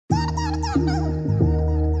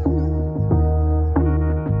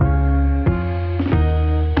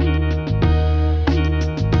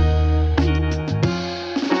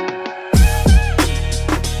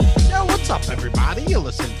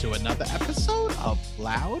episode of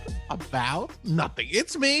Loud About Nothing.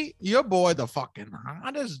 It's me, your boy, the fucking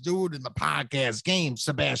hottest dude in the podcast game,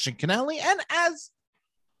 Sebastian Canelli. And as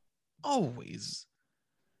always,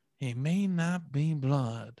 he may not be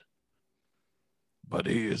blood, but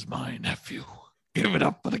he is my nephew. Give it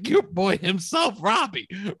up for the cute boy himself, Robbie.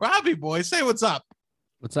 Robbie boy, say what's up.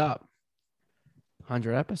 What's up?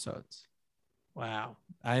 100 episodes. Wow.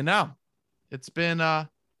 I know. It's been a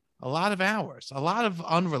lot of hours, a lot of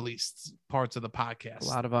unreleased parts of the podcast. A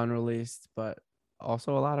lot of unreleased, but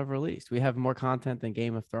also a lot of released. We have more content than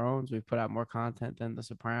Game of Thrones. We've put out more content than The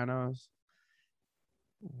Sopranos.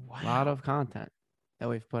 Wow. A lot of content that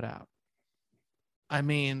we've put out. I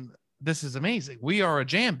mean, this is amazing. We are a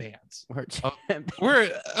jam band. We're a jam band.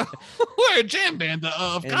 We're a jam band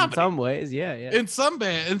of comedy. In some ways, yeah. In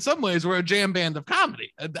some ways, we're a jam band of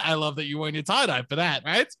comedy. I love that you wearing your tie dye for that,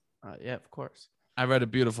 right? Yeah, of course. I read a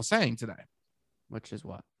beautiful saying today. Which is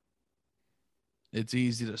what? It's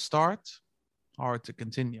easy to start, hard to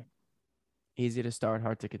continue. Easy to start,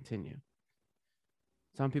 hard to continue.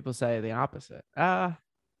 Some people say the opposite. Yeah,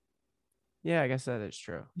 I guess that is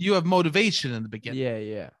true. You have motivation in the beginning.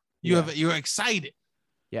 Yeah. You're excited.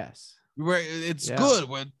 Yes. It's good.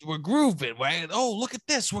 We're grooving. Oh, look at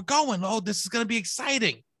this. We're going. Oh, this is gonna be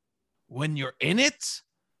exciting. When you're in it,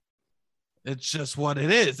 it's just what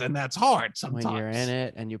it is, and that's hard sometimes. When you're in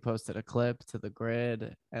it and you posted a clip to the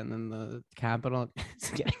grid, and then the Capitol is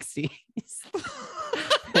getting seized,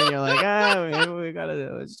 and you're like, maybe we gotta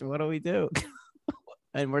do it. What do we do?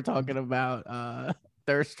 And we're talking about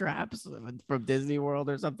thirst traps from Disney World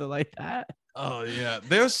or something like that. Oh yeah,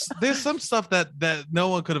 there's some stuff that no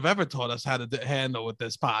one could have ever taught us how to handle with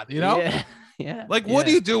this pod. You know? Yeah. Like, what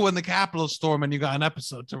do you do when the Capitol storm and you got an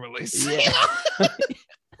episode to release? Yeah.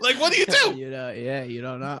 Like, what do you do? You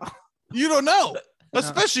don't know. You don't know,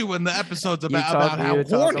 especially when the episode's about how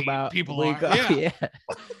horny people are. Yeah.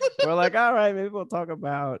 We're like, all right, maybe we'll talk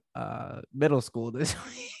about middle school this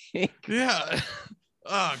week. Yeah.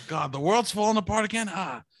 Oh God, the world's falling apart again.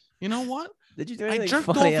 You know what? Did you do anything? I jerked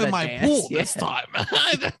off in my pool this time.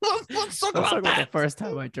 Let's talk about the first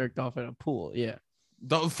time I jerked off in a pool. Yeah.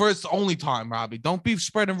 The only time, Robbie. Don't be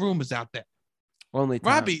spreading rumors out there. Only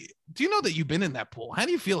time. Robbie, do you know that you've been in that pool? How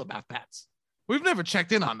do you feel about that? We've never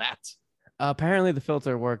checked in on that. Apparently, the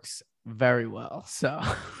filter works very well. So,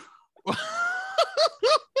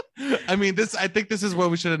 I mean, I think this is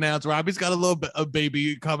what we should announce. Robbie's got a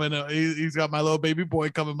baby coming. He's got my little baby boy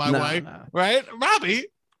coming my way, right, Robbie?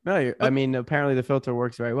 No, I mean, apparently the filter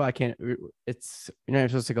works very well. You're not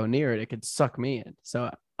supposed to go near it. It could suck me in. So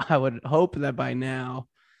I would hope that by now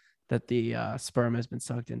that the sperm has been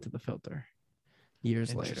sucked into the filter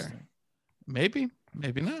years later. Maybe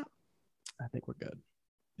not. I think we're good.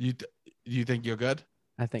 You think you're good?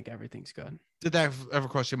 I think everything's good. Did that ever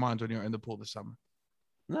cross your mind when you were in the pool this summer?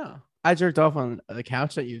 No, I jerked off on the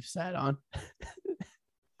couch that you've sat on.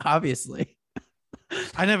 Obviously.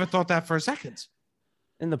 I never thought that for a second.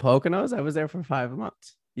 In the Poconos, I was there for 5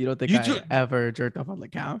 months. You don't think I ever jerked off on the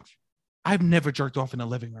couch? I've never jerked off in a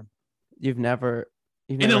living room. You've never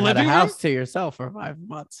in a living house room? To yourself for 5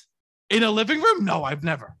 months. In a living room? No, I've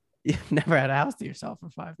never. You've never had a house to yourself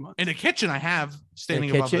for 5 months. In a kitchen, I have.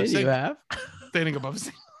 Standing above the sink. You have? Standing above the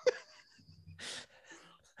sink.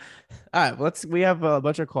 All right, we have a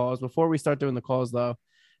bunch of calls. Before we start doing the calls, though,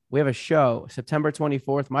 we have a show September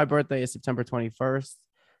 24th. My birthday is September 21st.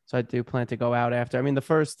 So I do plan to go out after. I mean,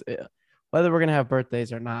 whether we're going to have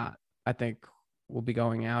birthdays or not, I think we'll be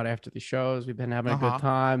going out after the shows. We've been having a good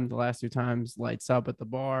time. The last 2 times, lights up at the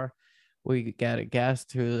bar. We get a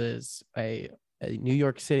guest who is a New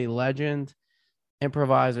York City legend,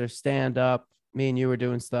 improviser, stand up. Me and you were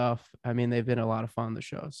doing stuff. I mean, they've been a lot of fun, the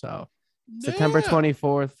show. So September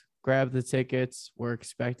 24th, grab the tickets. We're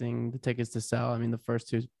expecting the tickets to sell. I mean, the first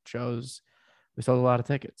 2 shows, we sold a lot of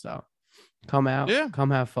tickets. So come out, come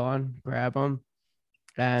have fun, grab them,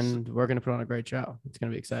 and we're going to put on a great show. It's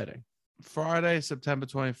going to be exciting. Friday, September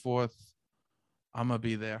 24th. I'm going to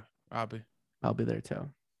be there, Robbie. I'll be there too.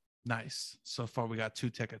 Nice. So far, we got 2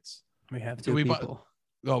 tickets. We have 2 people.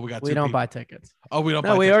 We got 2 We don't people. buy tickets. Oh, we don't buy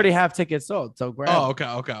No, we tickets. already have tickets sold. So grab. Oh,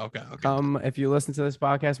 okay. If you listen to this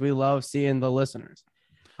podcast, we love seeing the listeners.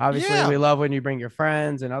 Obviously, we love when you bring your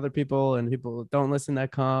friends and other people and people who don't listen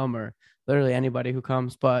that come, or literally anybody who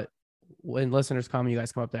comes. But when listeners come, you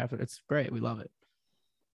guys come up after. It's great. We love it.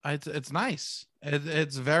 It's nice.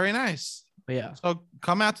 It's very nice. But yeah. So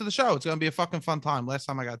come out to the show. It's going to be a fucking fun time. Last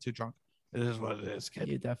time I got too drunk. It is what it is, kid.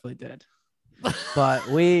 You definitely did. But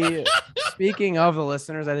speaking of the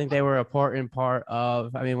listeners, I think they were an important part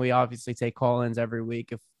of, I mean, we obviously take call-ins every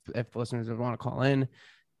week if listeners would want to call in.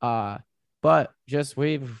 But just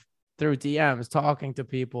through DMs, talking to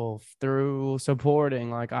people, through supporting.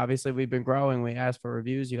 Like, obviously, we've been growing. We asked for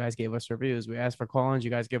reviews. You guys gave us reviews. We asked for call-ins. You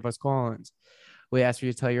guys give us call-ins. We asked for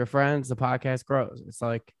you to tell your friends. The podcast grows. It's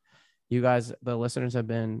like you guys, the listeners have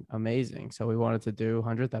been amazing. So we wanted to do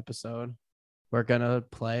 100th episode. We're going to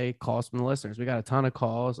play calls from the listeners. We got a ton of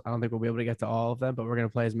calls. I don't think we'll be able to get to all of them, but we're going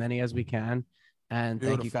to play as many as we can. And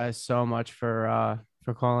thank you guys so much for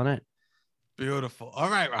calling in. Beautiful. All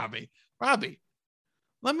right, Robbie,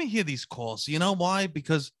 let me hear these calls. You know why?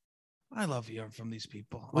 Because I love hearing from these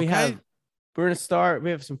people. Okay? We're going to start.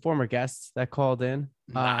 We have some former guests that called in.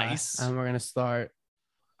 Nice. And we're going to start,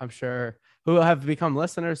 I'm sure, who have become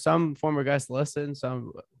listeners. Some former guests listen,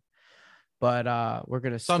 but we're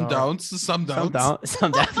gonna some don't. Some definitely don't.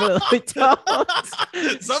 Some definitely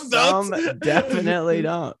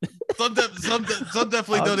don't. Some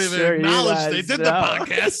definitely don't even acknowledge they did the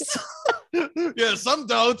podcast. Yeah, some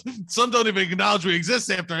don't even acknowledge we exist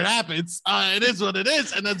after it happens. It is what it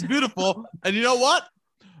is, and that's beautiful. And you know what?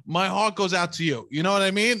 My heart goes out to you. You know what I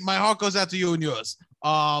mean? My heart goes out to you and yours.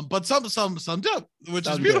 But some do, which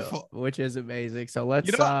is beautiful, which is amazing. So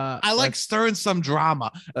let's. You know, I like stirring some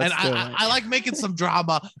drama, and I like making some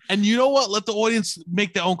drama. And you know what? Let the audience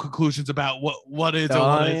make their own conclusions about what is.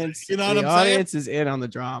 Audience, you know what I'm saying? The audience is in on the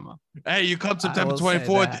drama. Hey, you come September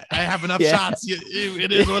 24th. I have enough shots.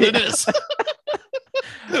 It is what it is.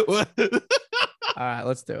 All right,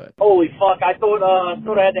 let's do it. Holy fuck! I thought I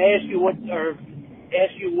had to ask you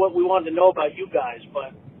what we wanted to know about you guys,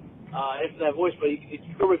 but. After that voice, but you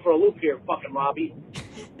threw me for a loop here, fucking Robbie.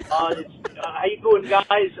 How you doing,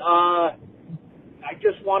 guys? I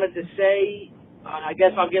just wanted to say, I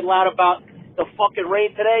guess I'll get loud about the fucking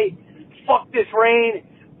rain today. Fuck this rain.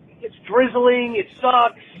 It's drizzling. It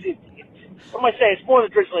sucks. What am I saying? It's more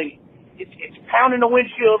than drizzling. It's pounding the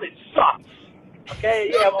windshield. It sucks.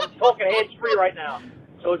 Okay? Yeah, I'm talking hands-free right now,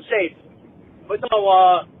 so it's safe. But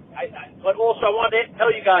no, but also I wanted to tell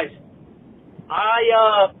you guys,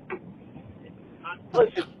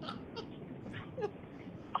 listen, I'm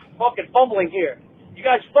fucking fumbling here. You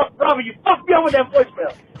guys Robbie, you fucked me up with that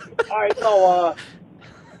voicemail. All right, so,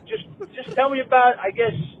 just tell me about, I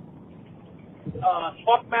guess,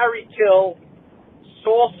 fuck, marry, kill,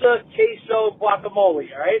 salsa, queso, guacamole,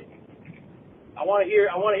 all right? I want to hear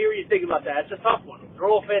what you think about that. It's a tough one. They're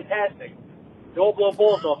all fantastic. They all blow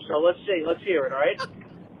balls off, so let's hear it, all right?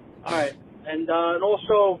 All right, and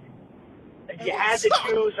also, if you had to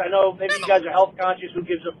choose, I know maybe you guys are health conscious, who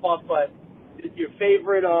gives a fuck, but your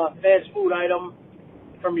favorite fast food item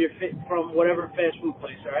from whatever fast food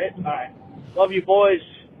place, all right? All right. Love you, boys.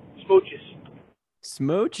 Smooches.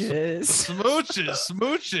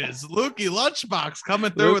 Lukey Lunchbox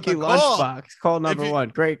coming through with the call. Lunchbox, call number one.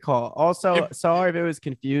 Great call. Also, sorry if it was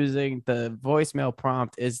confusing. The voicemail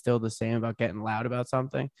prompt is still the same about getting loud about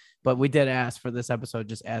something, but we did ask for this episode.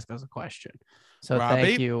 Just ask us a question. So Robbie,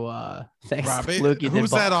 thank you. Thanks, Robbie. Lukey. Who is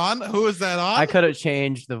that on? I could have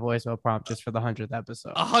changed the voicemail prompt just for the 100th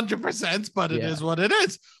episode. 100%, but it is what it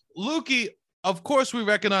is. Lukey, of course, we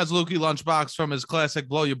recognize Lukey Lunchbox from his classic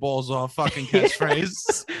 "blow your balls off" fucking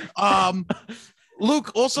catchphrase.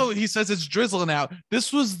 Luke also, he says it's drizzling out.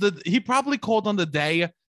 He probably called on the day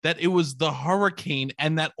that it was the hurricane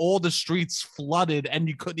and that all the streets flooded and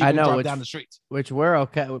you couldn't even drive down the streets. Which we're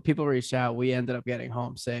okay. When people reached out, we ended up getting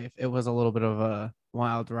home safe. It was a little bit of a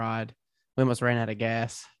wild ride. We almost ran out of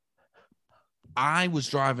gas. I was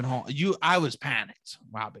driving home. I was panicked,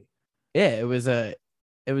 Robbie. Yeah, it was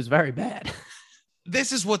very bad.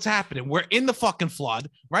 This is what's happening. We're in the fucking flood,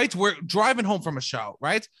 right? We're driving home from a show,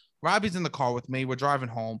 right? Robbie's in the car with me. We're driving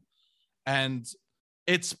home and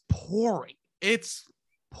it's pouring. It's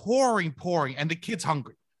pouring. And the kid's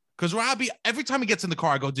hungry because Robbie, every time he gets in the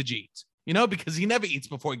car, I go, did you eat? You know, because he never eats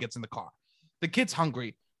before he gets in the car. The kid's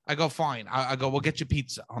hungry. I go, fine. I go, we'll get you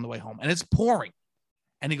pizza on the way home. And it's pouring.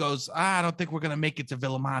 And he goes, I don't think we're going to make it to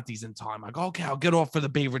Villamonti's in time. I go, okay, I'll get off for the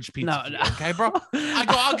Bay Ridge pizza. No. Okay, bro? I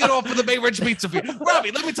go, I'll get off for the Bay Ridge pizza for you.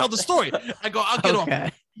 Robbie, let me tell the story. I go, I'll get off.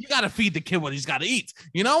 You got to feed the kid what he's got to eat.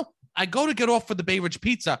 You know, I go to get off for the Bay Ridge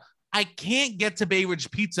pizza. I can't get to Bay Ridge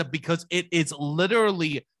pizza because it is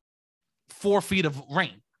literally 4 feet of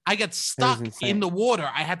rain. I get stuck in the water.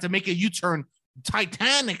 I had to make a U-turn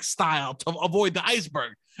Titanic style to avoid the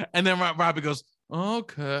iceberg. And then Robbie goes,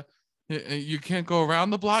 okay. You can't go around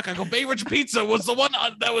the block. I go, Bay Ridge Pizza was the one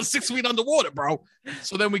that was 6 feet underwater, bro.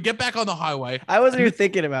 So then we get back on the highway. I wasn't even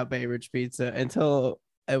thinking about Bay Ridge Pizza until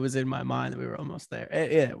it was in my mind that we were almost there.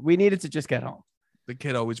 Yeah, we needed to just get home. The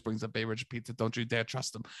kid always brings up Bay Ridge Pizza. Don't you dare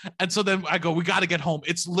trust him. And so then I go, we got to get home.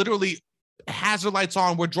 It's literally hazard lights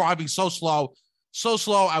on. We're driving so slow.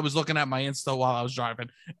 I was looking at my Insta while I was driving.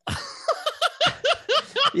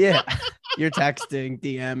 Yeah. You're texting,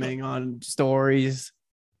 DMing on stories.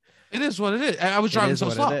 It is what it is. I was driving so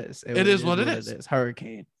slow. It is. It is what it is.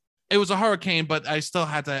 Hurricane. It was a hurricane, but I still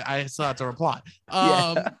had to reply.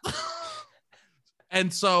 Yeah.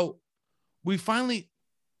 And so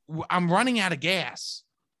I'm running out of gas,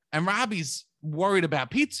 and Robbie's worried about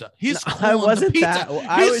pizza. He's calling I wasn't the pizza. that.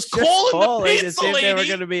 I was just calling the pizza to see if they were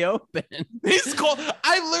going to be open. He's called.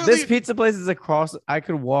 This pizza place is across. I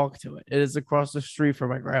could walk to it. It is across the street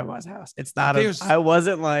from my grandma's house. It's not. I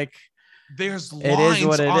wasn't like. There's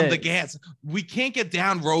lines on the gas. We can't get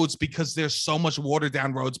down roads because there's so much water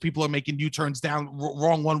down roads. People are making U-turns down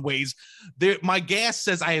wrong one ways. My gas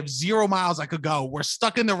says I have 0 miles I could go. We're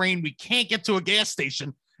stuck in the rain. We can't get to a gas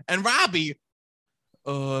station. And Robbie,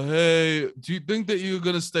 hey, do you think that you're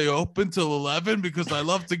going to stay open till 11? Because I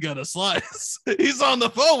love to get a slice. He's on the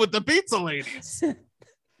phone with the pizza ladies.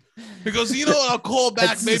 Because I'll call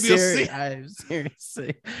back. Maybe you'll see. I'm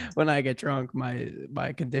seriously, when I get drunk,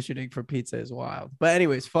 my conditioning for pizza is wild. But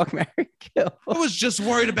anyways, fuck, marry, kill. I was just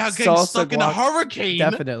worried about getting stuck in a hurricane.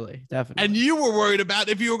 Definitely. And you were worried about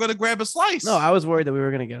if you were going to grab a slice. No, I was worried that we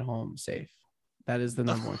were going to get home safe. That is the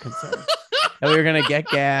number one concern. That we were going to get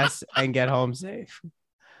gas and get home safe.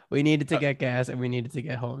 We needed to get gas and we needed to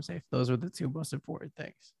get home safe. Those were the two most important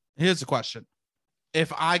things. Here's the question.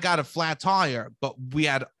 If I got a flat tire, but we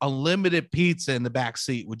had unlimited pizza in the back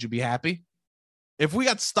seat, would you be happy? If we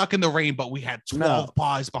got stuck in the rain, but we had 12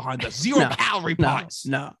 pies behind us, 0 calorie pies.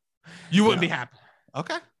 No. You wouldn't be happy.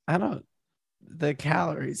 Okay. I don't. The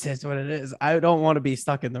calories is what it is. I don't want to be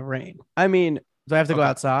stuck in the rain. I mean, do I have to go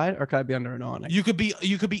outside or could I be under an awning? You could be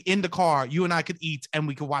in the car. You and I could eat and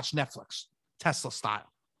we could watch Netflix, Tesla style.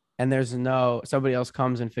 And there's somebody else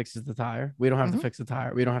comes and fixes the tire. We don't have to fix the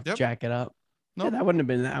tire. We don't have to jack it up. No, that wouldn't have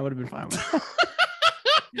been that. I would have been fine with it.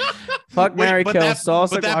 Fuck, marry, kill,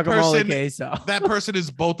 salsa, guacamole, queso. That person is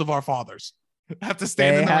both of our fathers. Have to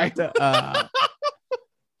stand in the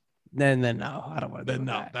rain. Then no, I don't want to do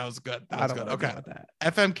that. That was good. That was good. Okay.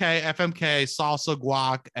 FMK, salsa,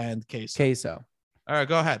 guac, and queso. All right,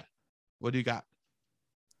 go ahead. What do you got?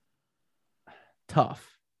 Tough.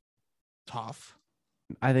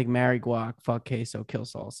 I think marry guac, fuck queso, kill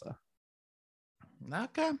salsa.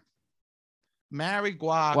 Okay. Marry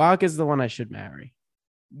guac. Guac is the one I should marry.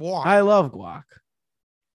 Why? I love guac.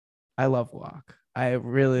 I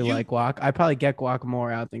really like guac. I probably get guac more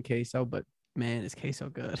out than queso, but man, is queso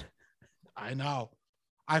good. I know.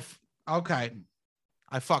 Okay.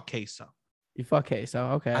 I fuck queso. You fuck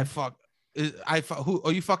queso. Okay. I fuck. Who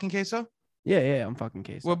are you fucking queso? Yeah, I'm fucking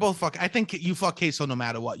queso. We're both fuck. I think you fuck queso no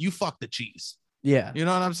matter what. You fuck the cheese. Yeah. You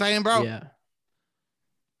know what I'm saying, bro? Yeah.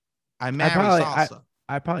 I marry salsa.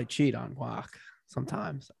 I probably cheat on guac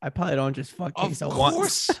sometimes. I probably don't just fuck queso once. Of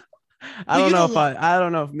course. I don't know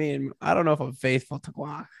if I'm faithful to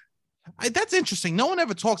guac. That's interesting. No one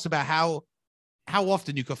ever talks about how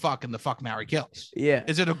often you could fuck in the fuck, marry, kills. Yeah.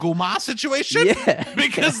 Is it a guma situation? Yeah.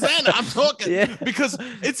 Because then I'm talking. Yeah. Because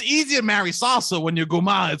it's easy to marry salsa when you're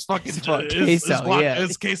guma. It's fucking queso.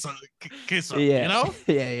 It's queso. Yeah. You know?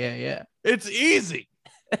 Yeah. It's easy.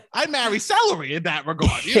 I marry celery in that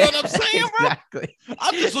regard. You know what I'm saying, bro? Exactly.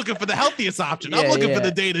 I'm just looking for the healthiest option. I'm looking for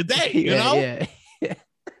the day-to-day, you know? Yeah.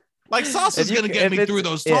 Like salsa's going to get me through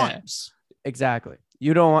those times. Exactly.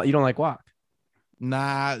 You don't like guac?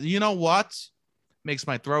 Nah, you know what? Makes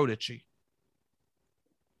my throat itchy.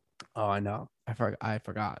 Oh, I know. I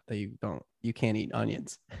forgot that you can't eat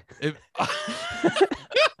onions.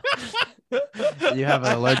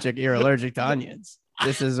 You're allergic to onions.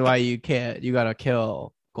 This is why you gotta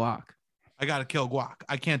kill guac. I gotta kill guac.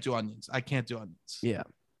 I can't do onions. Yeah.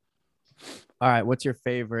 All right. What's your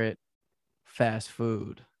favorite fast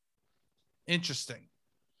food? Interesting.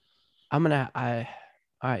 All right,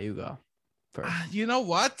 you go first. You know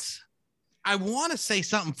what? I want to say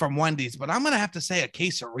something from Wendy's, but I'm gonna have to say a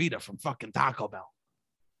quesarito from fucking Taco Bell.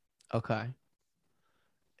 Okay.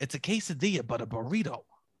 It's a quesadilla, but a burrito.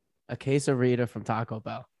 A quesarito from Taco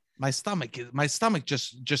Bell. My stomach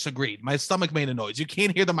just agreed. My stomach made a noise. You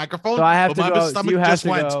can't hear the microphone. So I have to go. You have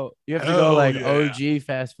to go like OG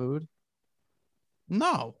fast food.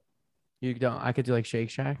 No, you don't. I could do like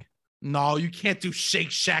Shake Shack. No, you can't do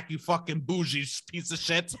Shake Shack. You fucking bougie piece of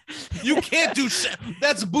shit. You can't do shit.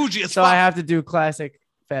 That's bougie as fuck. So I have to do classic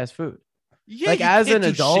fast food. Yeah, like as an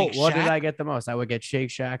adult, what did I get the most? I would get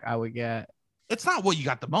Shake Shack. I would get. It's not what you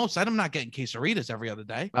got the most. I'm not getting quesaritas every other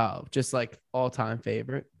day. Oh, just like all-time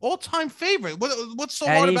favorite. All-time favorite. What's so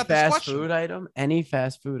hard about this question? Any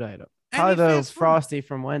fast food item. Probably the Frosty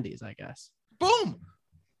from Wendy's, I guess. Boom.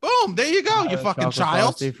 There you go, you fucking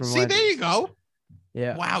child. See, Wendy's. There you go.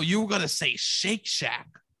 Yeah. Wow, you were going to say Shake Shack.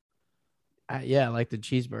 Yeah, I like the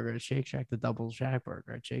cheeseburger at Shake Shack, the double Shack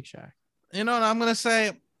burger at Shake Shack. You know what I'm gonna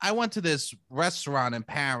say? I went to this restaurant in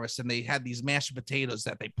Paris and they had these mashed potatoes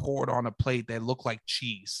that they poured on a plate that looked like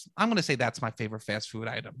cheese. I'm gonna say that's my favorite fast food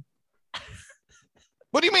item.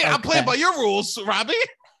 What do you mean? Okay. I'm playing by your rules, Robbie.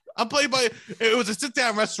 I'm playing by. It was a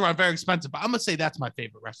sit-down restaurant, very expensive, but I'm gonna say that's my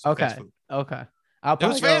favorite restaurant. Okay. Fast food. Okay. It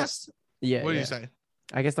was fast. Yeah. What do you say?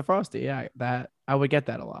 I guess the Frosty. Yeah, that I would get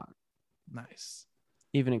that a lot, Nice.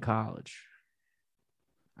 even in college.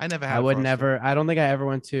 I never had. I would Frosty. never. I don't think I ever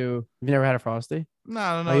went to. You've never had a Frosty?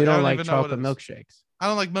 No. Oh, you I don't like even know what chocolate it is. milkshakes? I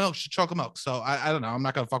don't like chocolate milk. So I don't know. I'm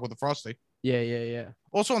not gonna fuck with the Frosty. Yeah.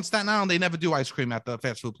 Also on Staten Island, they never do ice cream at the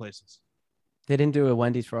fast food places. They didn't do a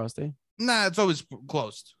Wendy's Frosty. Nah, it's always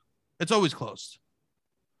closed. It's always closed.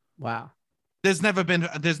 Wow. We've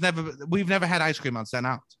never had ice cream on Staten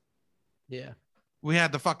Island. Yeah. We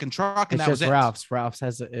had the fucking truck, and It's that was just it. Ralph's. Ralph's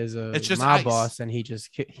is a It's just mob ice. boss, and he's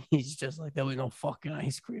just like, there was no fucking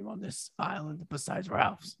ice cream on this island besides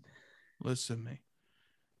Ralph's. Listen to me.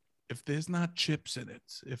 If there's not chips in it,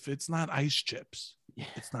 if it's not ice chips,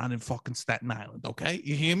 it's not in fucking Staten Island. Okay,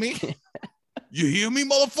 you hear me? You hear me,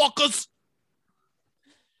 motherfuckers?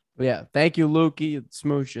 But yeah, thank you, Lukey.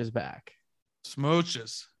 Smooch is back.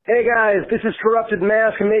 Smooches. Hey guys, this is Corrupted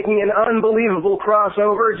Mask making an unbelievable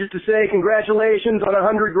crossover just to say congratulations on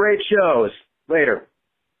 100 great shows. Later.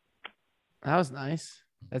 That was nice.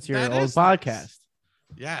 That's your That old is podcast. nice.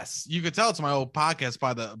 Yes, you could tell it's my old podcast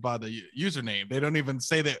by the username. They don't even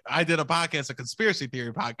say that I did a podcast, a conspiracy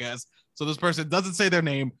theory podcast. So this person doesn't say their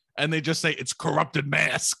name, and they just say it's Corrupted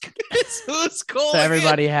Mask. It's cool. So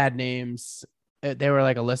everybody had names. They were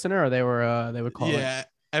like a listener, or they would call it. Yeah,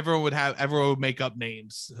 everyone would make up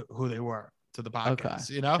names who they were to the podcast.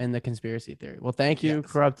 Okay. You know, And the conspiracy theory. Well, thank you,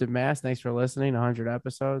 Yes. Corrupted Mass. Thanks for listening. 100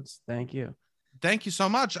 episodes. Thank you. thank you so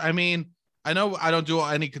much. I mean, I know I don't do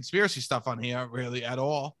any conspiracy stuff on here really at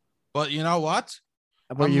all, but you know what?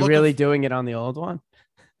 Were I'm you looking really f- doing it on the old one?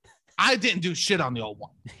 I didn't do shit on the old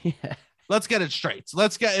one. Yeah. Let's get it straight.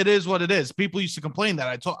 It is what it is. People used to complain that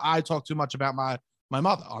I talk too much about my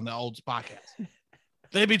mother on the old podcast.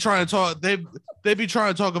 They be trying to talk. They be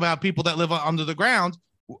trying to talk about people that live under the ground,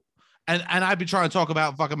 and I'd be trying to talk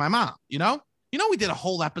about fucking my mom. You know, we did a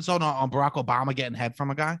whole episode on Barack Obama getting head from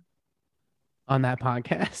a guy On that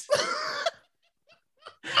podcast.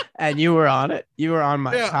 And you were on it. You were on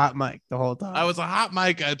my hot mic the whole time. I was a hot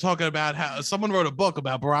mic talking about how someone wrote a book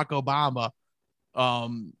about Barack Obama.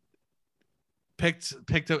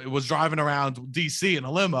 It was driving around DC in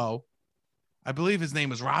a limo. I believe his name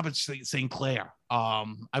was Robert St. Clair.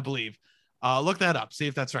 I believe. Look that up. See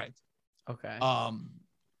if that's right. Okay.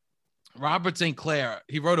 Robert St. Clair.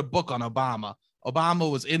 He wrote a book on Obama.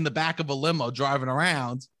 Obama was in the back of a limo driving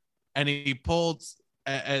around, and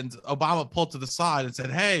and Obama pulled to the side and said,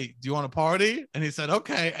 "Hey, do you want to party?" And he said,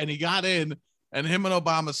 "Okay." And he got in, and him and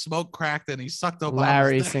Obama smoked cracked, and he sucked Obama's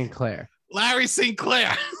Larry dick. Sinclair. Larry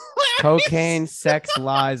Sinclair. Cocaine, Sex,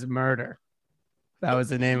 Lies, Murder. That was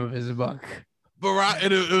the name of his book. Barack,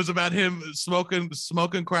 and it was about him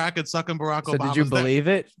smoking crack and sucking Barack So Obama's did you dick. believe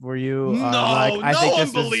it? Were you No, I no think one this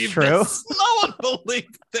is believed true? this. No one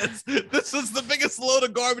believed this. This is the biggest load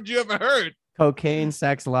of garbage you ever heard. Cocaine,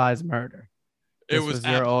 Sex, Lies, Murder. This It was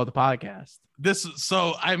your old podcast. this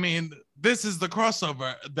is the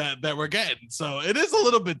crossover that we're getting. So it is a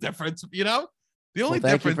little bit different, you know. The only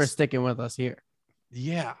Thank you difference, for sticking with us here.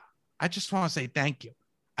 yeah. I just want to say thank you.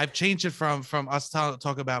 I've changed it from us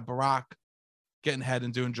talking about Barack getting head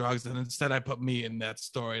and doing drugs, and instead I put me in that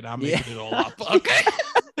story, and I'm making it all up. Okay.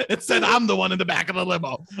 Instead, I'm the one in the back of the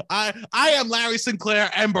limo. I am Larry Sinclair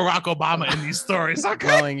and Barack Obama in these stories. Okay.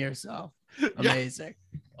 Blowing yourself. Yeah. Amazing.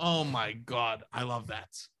 Oh my God, I love that.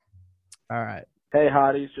 All right. Hey,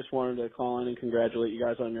 hotties. Just wanted to call in and congratulate you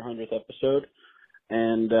guys on your 100th episode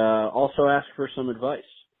and also ask for some advice.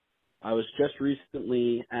 I was just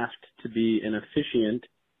recently asked to be an officiant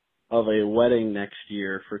of a wedding next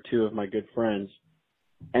year for two of my good friends.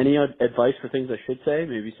 Any advice for things I should say?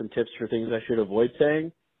 Maybe some tips for things I should avoid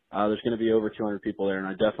saying? There's going to be over 200 people there, and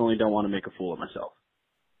I definitely don't want to make a fool of myself.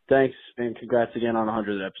 Thanks, and congrats again on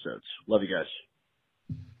 100 episodes. Love you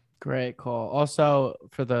guys. Great call. Also,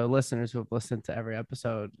 for the listeners who have listened to every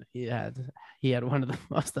episode, he had one of the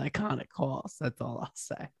most iconic calls. That's all I'll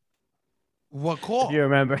say. What call? If you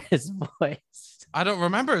remember his voice. I don't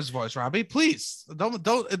remember his voice, Robbie. Please don't.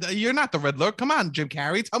 You're not the Riddler. Come on, Jim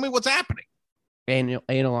Carrey. Tell me what's happening.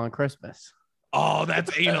 Anal on Christmas. Oh,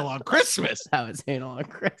 that's anal on Christmas. That was anal on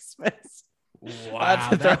Christmas. Wow.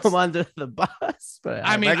 Not to throw him under the bus, but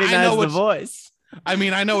I mean, I recognize know the what voice. I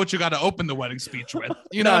mean, I know what you got to open the wedding speech with.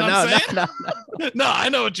 You know what I'm saying? No. No, I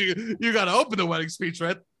know what you got to open the wedding speech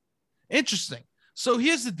with. Interesting. So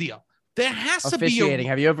here's the deal. There has to be Officiating.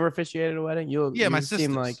 Have you ever officiated a wedding? You my seem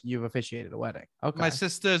sisters. like you've officiated a wedding. Okay. My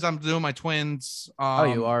sisters. I'm doing my twins. Oh,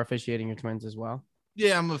 you are officiating your twins as well.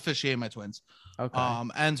 Yeah, I'm officiating my twins. Okay.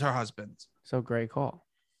 And her husband. So great call.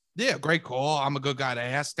 Yeah, great call. I'm a good guy to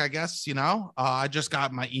ask, I guess. I just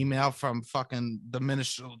got my email from fucking the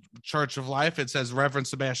Ministry Church of Life. It says Reverend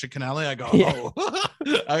Sebastian Canelli. I go,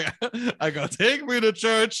 I go, take me to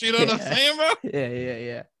church. You know what I'm saying, bro?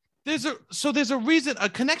 Yeah. There's a reason, a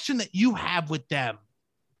connection that you have with them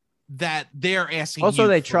that they're asking. Also, you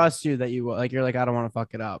they for. trust you that you like. You're like, I don't want to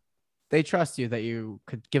fuck it up. They trust you that you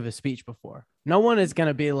could give a speech before. No one is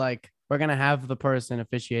gonna be like, we're gonna have the person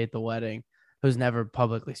officiate the wedding who's never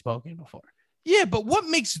publicly spoken before. Yeah, but what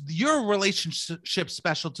makes your relationship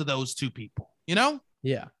special to those two people?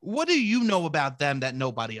 Yeah. What do you know about them that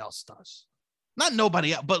nobody else does? Not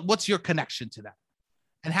nobody else, but what's your connection to them?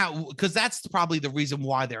 And how? Because that's probably the reason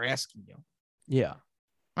why they're asking you. Yeah.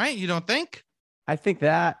 Right? You don't think? I think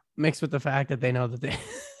that mixed with the fact that they know that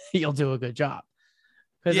you'll do a good job.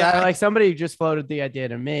 Because Yeah, somebody just floated the idea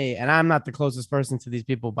to me, and I'm not the closest person to these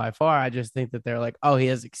people by far. I just think that they're like, oh, he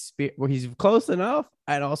has experience. Well, he's close enough,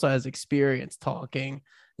 and also has experience talking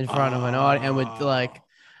in front of an audience and would like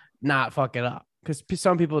not fuck it up. Because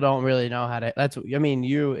some people don't really know how to.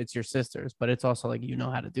 It's your sisters, but it's also like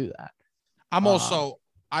how to do that.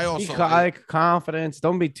 I also like confidence.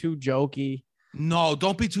 Don't be too jokey. No,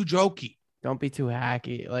 don't be too jokey. Don't be too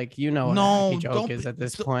hacky. Like what a hacky joke is at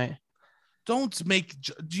this point. You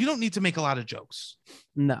don't need to make a lot of jokes.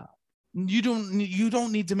 No, you don't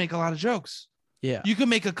need to make a lot of jokes. Yeah, you can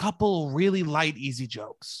make a couple really light, easy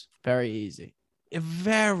jokes. Very easy.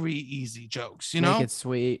 Very easy jokes. Make it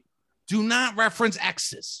sweet. Do not reference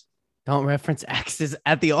exes. Don't reference exes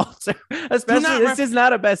at the altar. Especially this is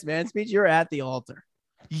not a best man speech. You're at the altar.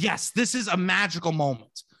 Yes, this is a magical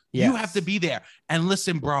moment. Yes. You have to be there. And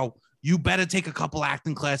listen, bro, you better take a couple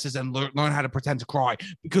acting classes and learn how to pretend to cry,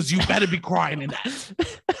 because you better be crying in that.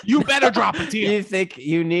 You better drop a tear. You think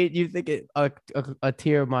a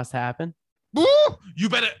tear must happen? You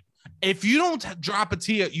better. If you don't drop a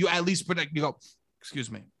tear, you at least predict. You go, excuse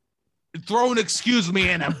me. Throw an excuse me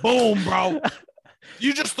in and boom, bro.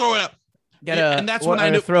 You just throw it up. And that's when I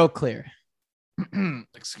knew. Throat clear.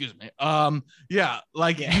 Excuse me.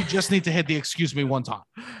 You just need to hit the excuse me one time.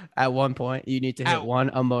 At one point, you need to hit one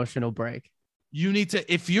emotional break. You need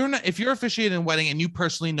to, if you're officiating a wedding and you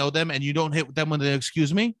personally know them and you don't hit them with an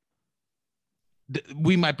excuse me,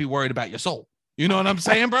 we might be worried about your soul. You know what I'm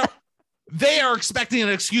saying, bro? They are expecting an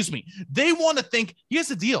excuse me. They want to think, here's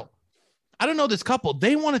the deal. I don't know this couple.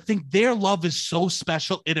 They want to think their love is so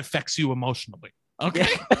special, it affects you emotionally. Okay.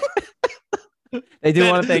 They do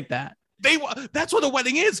want to think that. That's what a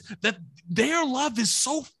wedding is, that their love is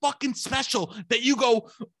so fucking special that you go,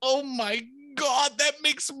 oh my God, that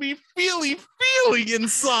makes me feely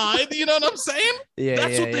inside. You know what I'm saying? Yeah.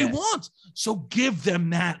 That's what they want. So give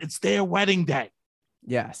them that. It's their wedding day.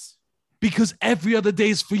 Yes. Because every other day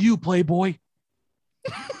is for you, Playboy.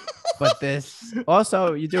 But this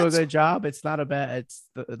also, you do a good job. It's not a bad, it's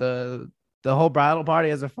the whole bridal party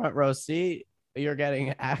has a front row seat. You're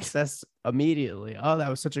getting access immediately. Oh, that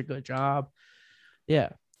was such a good job. Yeah.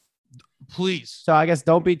 Please. So I guess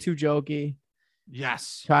don't be too jokey.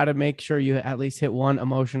 Yes. Try to make sure you at least hit one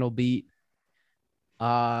emotional beat.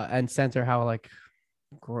 And center how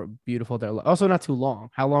beautiful they're. Also not too long.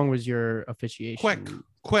 How long was your officiation?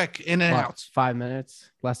 Quick, in and out. 5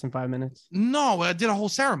 minutes? Less than 5 minutes? No, I did a whole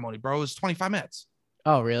ceremony, bro. It was 25 minutes.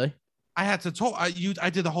 Oh, really? I had to talk. I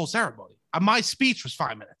did the whole ceremony. My speech was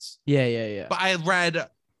 5 minutes. Yeah. But I read,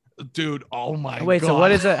 dude. Oh my God. Wait. So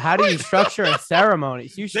what is it? How do you structure a ceremony?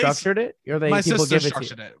 So you structured it, or my people sister give it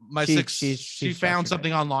structured to you? it. My she found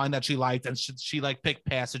something online that she liked, and she picked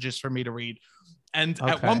passages for me to read. And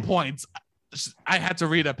at one point, I had to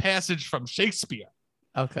read a passage from Shakespeare.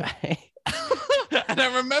 Okay. And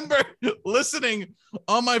I remember listening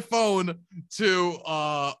on my phone to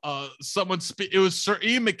someone speak. It was Sir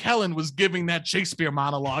Ian McKellen was giving that Shakespeare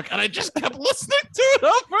monologue, and I just kept listening to it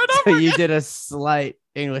over and over. So you did a slight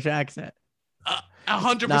English accent.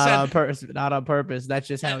 100%. Not on purpose. That's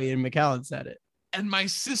just how Ian McKellen said it. And my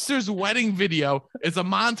sister's wedding video is a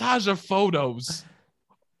montage of photos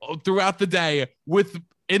throughout the day with.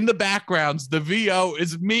 In the backgrounds, the VO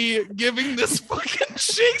is me giving this fucking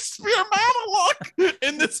Shakespeare monologue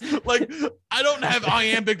in this, I don't have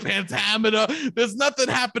iambic pentameter. There's nothing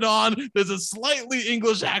happening on. There's a slightly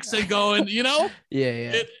English accent going,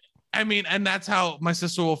 Yeah. And that's how my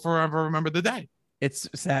sister will forever remember the day. It's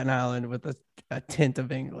Staten Island with a tint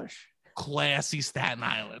of English. Classy Staten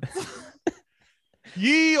Island.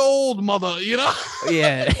 Ye old mother, you know?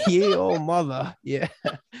 Yeah, ye old mother. Yeah,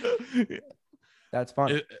 that's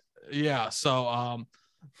funny. Yeah. So,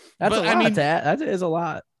 That's but a lot I mean, that is a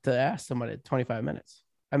lot to ask somebody. 25 minutes.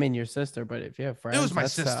 I mean, your sister, but if you have friends, it was my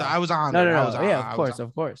that's, sister. I was on no, it. no, I no. was on. Yeah, I was on.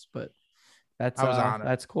 of course. But that's I was on it.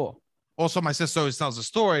 that's cool. Also, my sister always tells a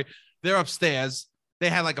story. They're upstairs. They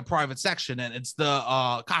had like a private section, and it's the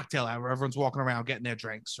cocktail hour. Everyone's walking around getting their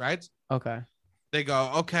drinks, right? Okay. They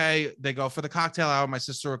go, okay. They go for the cocktail hour. My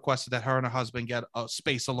sister requested that her and her husband get a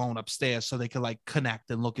space alone upstairs so they could like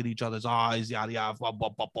connect and look at each other's eyes, yada yada. Blah, blah,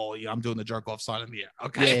 blah, blah. Yeah, I'm doing the jerk off sign in the air.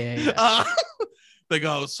 Okay. Yeah. They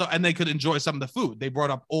go so, and they could enjoy some of the food. They brought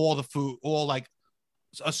up all the food, all like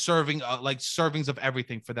a serving, like servings of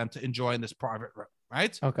everything for them to enjoy in this private room,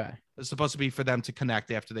 right? Okay. It's supposed to be for them to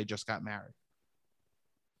connect after they just got married.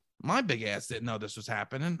 My big ass didn't know this was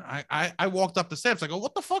happening. I walked up the steps. I go,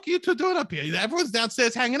 what the fuck are you two doing up here? Everyone's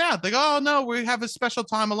downstairs hanging out. They go, oh no, we have a special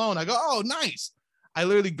time alone. I go, oh nice. I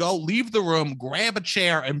literally go, leave the room, grab a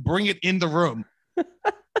chair, and bring it in the room.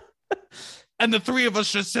 And the three of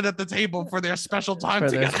us just sit at the table for their special time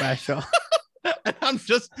together. Special. And I'm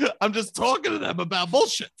just talking to them about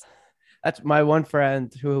bullshit. That's my one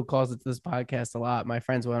friend who calls it this podcast a lot. My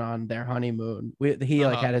friends went on their honeymoon. He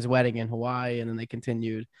like had his wedding in Hawaii, and then they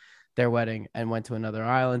continued their wedding and went to another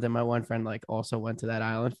island. And my one friend like also went to that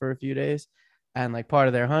island for a few days. And like part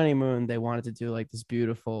of their honeymoon, they wanted to do like this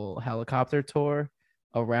beautiful helicopter tour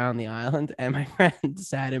around the island. And my friend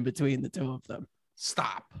sat in between the two of them.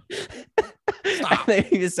 Stop.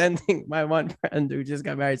 He was sending my one friend who just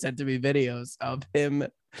got married sent to me videos of him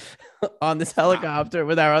on this helicopter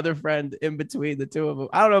with our other friend in between the two of them.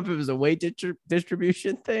 I don't know if it was a weight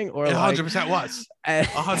distribution thing or it like, 100% was.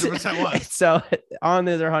 100% was. So on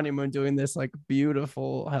their honeymoon doing this like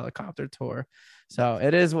beautiful helicopter tour. So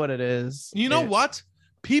it is what it is. You know what?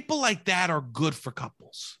 People like that are good for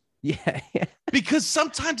couples. Yeah. Because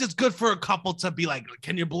sometimes it's good for a couple to be like,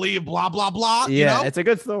 can you believe blah, blah, blah? Yeah, you know? it's a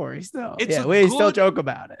good story still. It's we still joke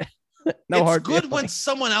about it. No hard good feelings. when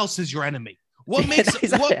someone else is your enemy. What makes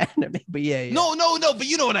enemy? But yeah. No, but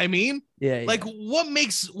you know what I mean? Yeah. Like what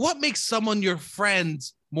makes someone your friend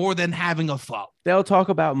more than having a foe? They'll talk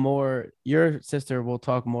about more. Your sister will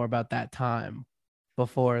talk more about that time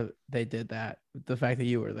before they did that. The fact that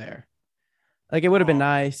you were there. Like it would have been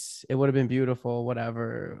nice. It would have been beautiful,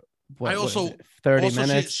 whatever. What, I also 30 also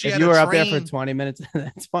minutes. she if had you a were up there train. for 20 minutes,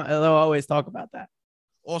 that's fine. They'll always talk about that.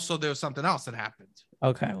 Also, there was something else that happened.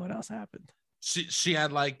 Okay, what else happened? She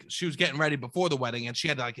had like she was getting ready before the wedding, and she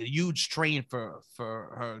had like a huge train for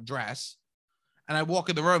her dress. And I walk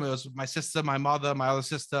in the room. It was my sister, my mother, my other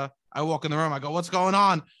sister. I walk in the room. I go, "What's going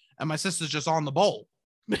on?" And my sister's just on the bowl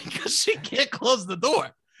because she can't close the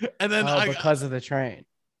door. And then because of the train.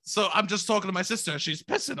 So I'm just talking to my sister. She's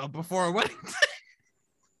pissing up before her wedding.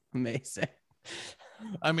 Amazing.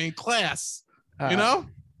 I mean, class. You know.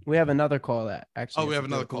 We have another call that actually. Oh, we have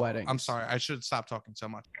another call. Wedding. I'm sorry. I should stop talking so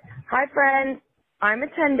much. Hi, friends. I'm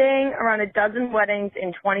attending around a dozen weddings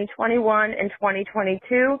in 2021 and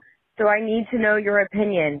 2022, so I need to know your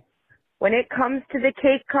opinion. When it comes to the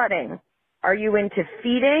cake cutting, are you into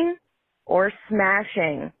feeding or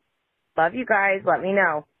smashing? Love you guys. Let me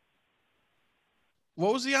know.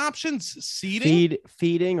 What was the options? Seeding?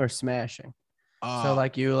 Feeding or smashing. So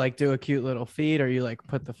like you like do a cute little feed, or you like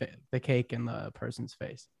put the cake in the person's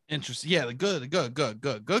face. Interesting. Yeah, good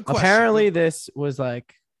question. Apparently this was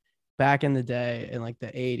like back in the day in like the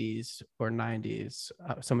 80s or 90s.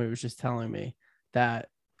 Somebody was just telling me that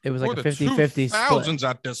it was like a 50-50 split.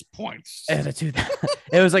 At this point.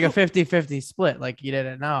 It was like a 50-50 split. Like you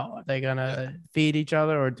didn't know. Are they gonna feed each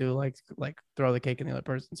other or do like throw the cake in the other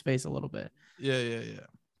person's face a little bit? Yeah.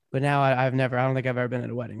 But now I don't think I've ever been at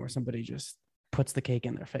a wedding where somebody just puts the cake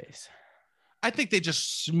in their face. I think they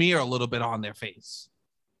just smear a little bit on their face.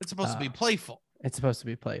 It's supposed to be playful. It's supposed to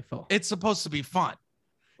be playful. It's supposed to be fun.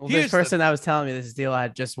 Well, this person that was telling me this deal, I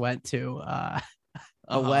just went to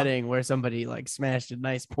a wedding where somebody like smashed a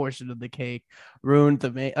nice portion of the cake, ruined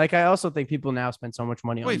the like. I also think people now spend so much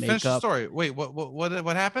money on makeup. Finish the story. Wait,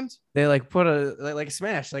 what happened? They like put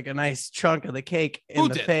smash like a nice chunk of the cake in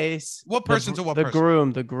the face. What person to what person?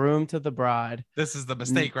 The groom to the bride. This is the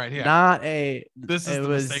mistake right here. This is the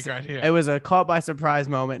mistake right here. It was a caught by surprise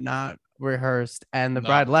moment, not rehearsed, and the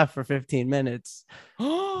bride left for 15 minutes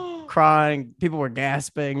crying. People were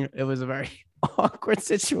gasping. It was a very awkward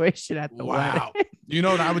situation at the wedding. You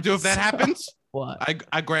know what I would do if that happens? What?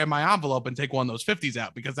 I grab my envelope and take one of those 50s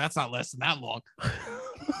out, because that's not lasting that long.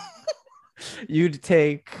 You'd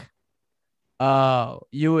take Oh,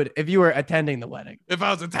 you would if you were attending the wedding. If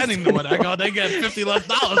I was attending the wedding, I go, they get $50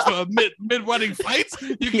 less for a mid wedding fights.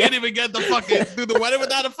 You can't even get the fucking do the wedding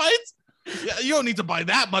without a fight. Yeah, you don't need to buy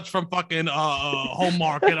that much from fucking home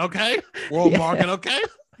market, okay? World market, okay?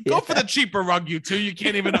 Go for the cheaper rug, you two. You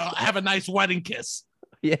can't even have a nice wedding kiss.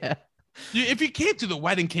 Yeah. If you can't do the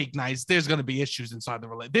wedding cake nice, there's going to be issues inside the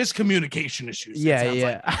relationship. There's communication issues.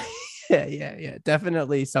 Yeah. Yeah.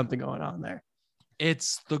 Definitely something going on there.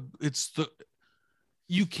 It's the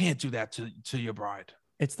you can't do that to your bride.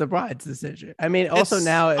 It's the bride's decision. I mean, also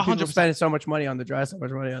now people 100%. spend so much money on the dress, so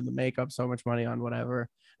much money on the makeup, so much money on whatever.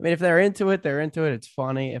 I mean, if they're into it, they're into it. It's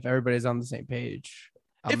funny if everybody's on the same page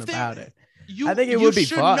about it. I think it would be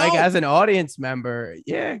fun. Like as an audience member,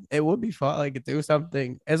 yeah, it would be fun. Like do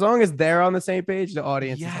something as long as they're on the same page. The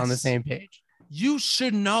audience is on the same page. You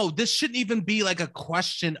should know. This shouldn't even be like a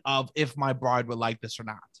question of if my bride would like this or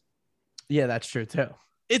not. Yeah, that's true too.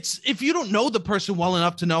 It's if you don't know the person well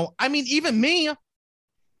enough to know. I mean, even me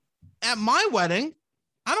at my wedding,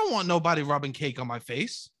 I don't want nobody rubbing cake on my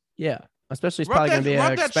face. Yeah, especially it's probably going to be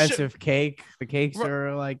an expensive cake. The cakes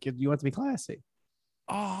are like you want to be classy.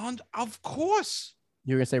 Oh, of course.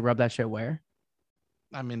 You're going to say rub that shit where?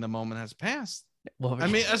 I mean, the moment has passed. Well, I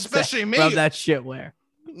mean, especially me. Rub that shit where?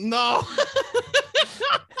 No.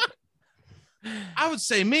 I would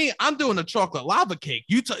say me, I'm doing a chocolate lava cake.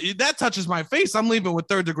 That touches my face, I'm leaving with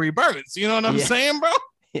 3rd-degree burns. You know what I'm saying, bro?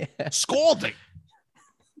 Yeah. Scalding.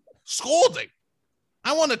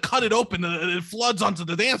 I want to cut it open and it floods onto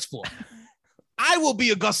the dance floor. I will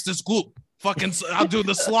be Augustus Gloop. I'll do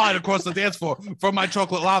the slide across the dance floor for my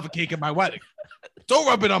chocolate lava cake at my wedding. Don't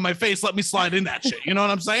rub it on my face. Let me slide in that shit. You know what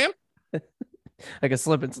I'm saying? Like a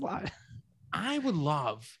slip and slide. I would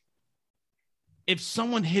love if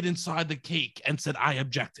someone hid inside the cake and said, I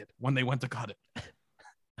objected when they went to cut it.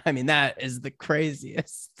 I mean, that is the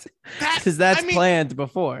craziest because that's planned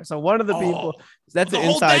before. So one of the people, that's an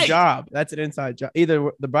inside job. That's an inside job.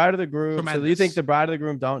 Either the bride or the groom. Tremendous. So you think the bride or the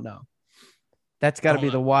groom don't know? That's got to be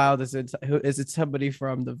the wildest. Is it somebody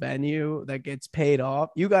from the venue that gets paid off?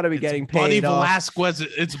 You got to be getting paid Buddy off. Velasquez.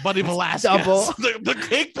 It's Buddy Velasquez. Double. The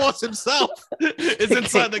cake boss himself is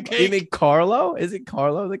inside the cake. You mean Carlo? Is it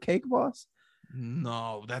Carlo, the cake boss?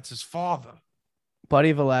 No, that's his father.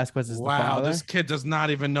 Buddy Velasquez is the father. Wow, this kid does not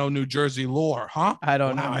even know New Jersey lore, huh? I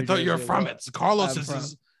don't know. I thought you were from it. Carlos is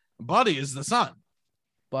his Buddy is the son.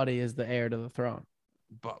 Buddy is the heir to the throne.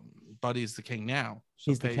 But Buddy is the king now. So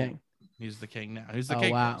he's the king. He's the king now. He's the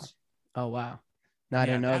cake boss. Oh wow. No, I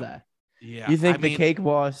didn't know that. Yeah. You think the cake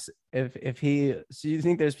boss, if he, so you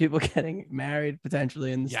think there's people getting married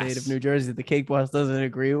potentially in the state of New Jersey that the cake boss doesn't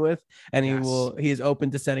agree with, and he is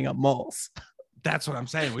open to setting up moles. That's what I'm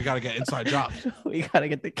saying. We got to get inside jobs. We got to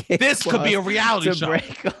get the cake. This could be a reality show.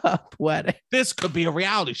 Break up wedding. This could be a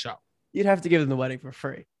reality show. You'd have to give them the wedding for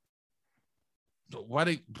free. The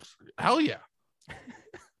wedding, hell yeah.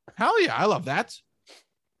 Hell yeah, I love that.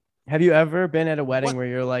 Have you ever been at a wedding where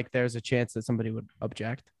you're like, there's a chance that somebody would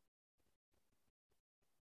object?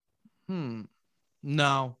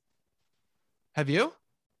 No. Have you?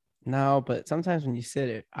 No, but sometimes when you sit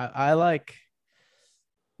it, I like.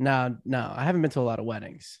 No, I haven't been to a lot of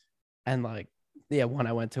weddings, and like, one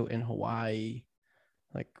I went to in Hawaii,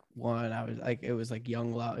 like one I was like, it was like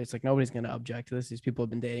young love. It's like nobody's gonna object to this. These people have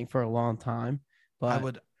been dating for a long time, but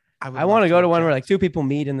I want to go to one where like two people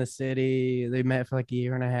meet in the city. They met for like a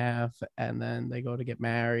year and a half, and then they go to get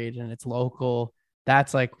married, and it's local.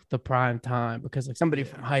 That's like the prime time because like somebody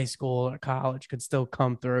from high school or college could still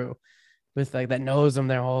come through with like that knows them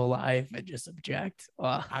their whole life and just object.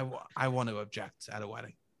 I want to object at a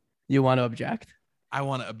wedding. You want to object? I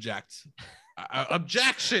want to object.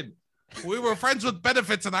 Objection. We were friends with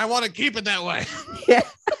benefits, and I want to keep it that way. Yeah.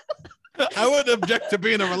 I wouldn't object to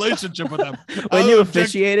be in a relationship with them. When you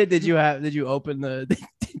officiated, did you open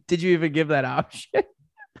did you even give that option?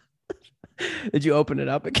 Did you open it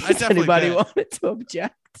up in case anybody wanted to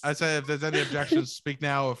object? I said, if there's any objections, speak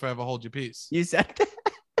now or forever hold your peace. You said that?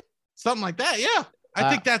 Something like that. Yeah. I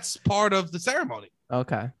think that's part of the ceremony.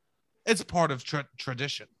 Okay. It's part of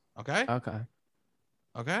tradition. Okay.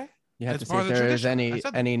 Okay. You have to see if there's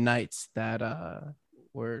any nights that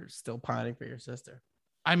were still pining for your sister.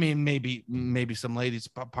 I mean, maybe some ladies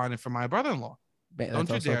pining for my brother-in-law. Don't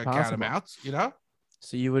you dare count them out, you know?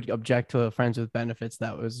 So you would object to a friends with benefits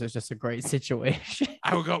that was just a great situation.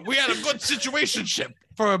 I would go, we had a good situationship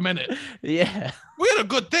for a minute. Yeah. We had a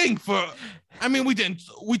good thing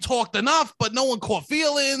we talked enough, but no one caught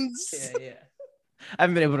feelings. Yeah. I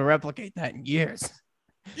haven't been able to replicate that in years.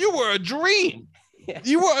 You were a dream. Yeah.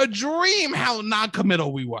 You were a dream how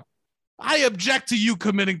non-committal we were. I object to you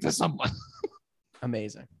committing to someone.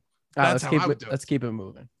 Amazing. All right, That's how I would do it. let's keep it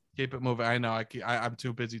moving. Keep it moving. I know. I'm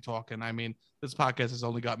too busy talking. I mean, this podcast has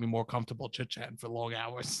only got me more comfortable chit-chatting for long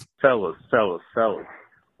hours. Fellas,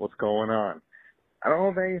 what's going on? I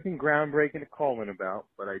don't have anything groundbreaking to call in about,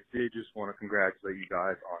 but I did just want to congratulate you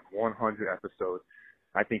guys on 100 episodes.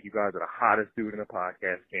 I think you guys are the hottest dude in the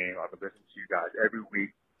podcast game. I've been listening to you guys every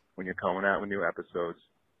week when you're coming out with new episodes.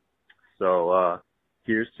 So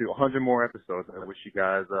here's to 100 more episodes. I wish you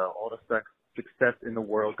guys all the success in the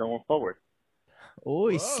world going forward. Oh,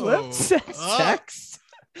 he slipped. Sex.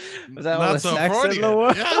 Was that all Not the so sex Freudian. in the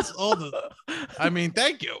world? Yes, all the. I mean,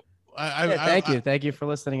 thank you. Thank you for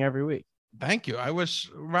listening every week. Thank you. I wish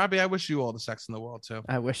you all the sex in the world too.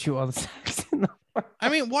 I wish you all the sex in the world. I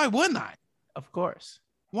mean, why wouldn't I? Of course.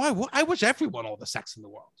 Why? I wish everyone all the sex in the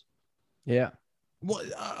world. Yeah. Well,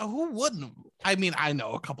 who wouldn't? I mean, I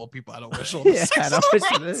know a couple of people I don't wish all the sex in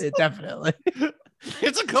the world. Definitely.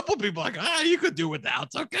 It's a couple of people like, you could do without.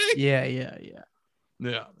 It's okay. Yeah.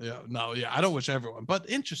 No, I don't wish everyone, but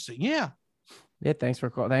interesting. Yeah. Thanks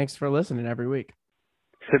for listening every week.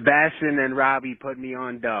 Sebastian and Robbie put me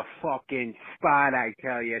on the fucking spot, I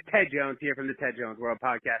tell you. Ted Jones here from the Ted Jones World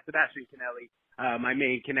Podcast. Sebastian Canelli, my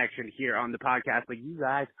main connection here on the podcast. But you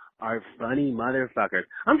guys are funny motherfuckers.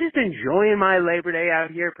 I'm just enjoying my Labor Day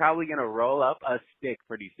out here. Probably going to roll up a stick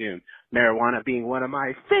pretty soon. Marijuana being one of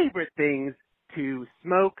my favorite things to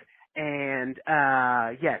smoke. And,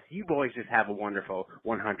 yes, you boys just have a wonderful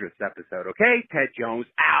 100th episode, okay? Ted Jones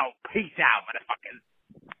out. Peace out, motherfuckers.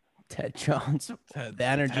 Ted Jones. The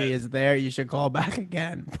energy is there. You should call back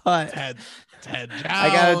again. But Ted Jones. I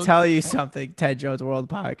gotta tell you something, Ted Jones World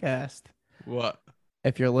Podcast. What?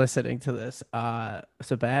 If you're listening to this,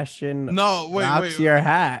 Sebastian rocks wait. your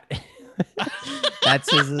hat. That's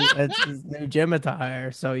his new gym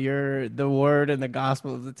attire. So the word and the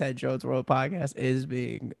gospel of the Ted Jones World Podcast is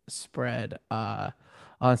being spread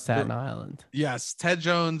on Staten Island. Yes, Ted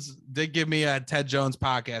Jones did give me a Ted Jones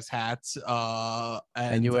podcast hat.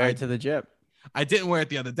 And you wear it to the gym. I didn't wear it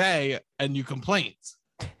the other day, and you complained.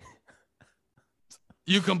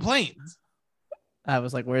 I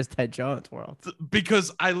was like, where's Ted Jones World?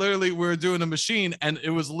 Because we were doing a machine, and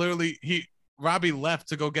it was literally Robbie left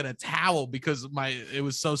to go get a towel because it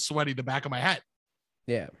was so sweaty the back of my head.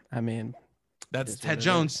 Yeah, I mean, that's Ted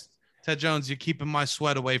Jones. Ted Jones, you're keeping my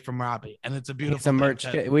sweat away from Robbie, and it's a beautiful. It's a merch.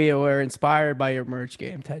 We were inspired by your merch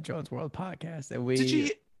game, Ted Jones World Podcast, and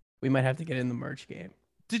we might have to get in the merch game.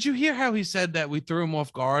 Did you hear how he said that we threw him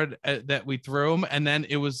off guard? That we threw him, and then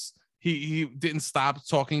it was he didn't stop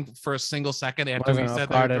talking for a single second after he said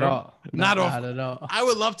that. At all. Not at all. I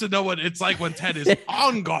would love to know what it's like when Ted is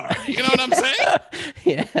on guard. You know what I'm saying?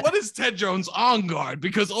 Yeah. What is Ted Jones on guard?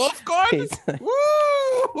 Because off guard,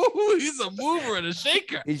 woo, he's a mover and a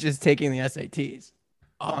shaker. He's just taking the SATs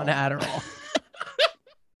on Adderall.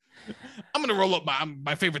 I'm gonna roll up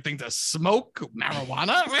my favorite thing to smoke,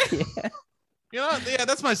 marijuana. Right? Yeah. You know,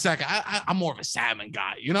 that's my second. I'm more of a salmon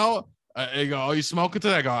guy. You know. You go, oh, you smoking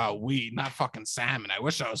today? I go, weed, not fucking salmon. I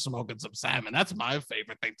wish I was smoking some salmon. That's my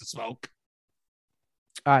favorite thing to smoke.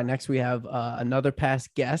 All right, next we have another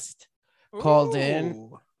past guest called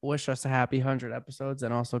in, wish us a happy 100 episodes,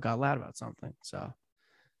 and also got loud about something. So,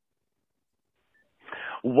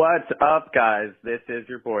 what's up, guys? This is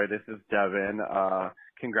your boy. This is Devin.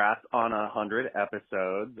 Congrats on 100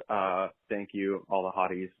 episodes. Thank you, all the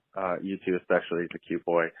hotties. You two, especially the cute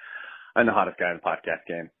boy. And the hottest guy in the podcast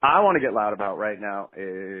game. I want to get loud about right now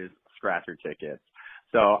is scratcher tickets.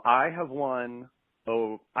 So I have won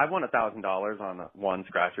 $1,000 on one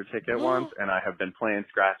scratcher ticket once, and I have been playing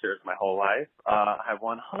scratchers my whole life. I've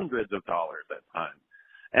won hundreds of dollars at times.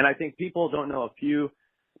 And I think people don't know a few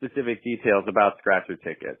specific details about scratcher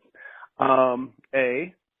tickets.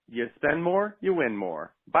 You spend more, you win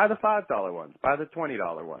more. Buy the $5 ones, buy the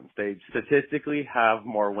 $20 ones. They statistically have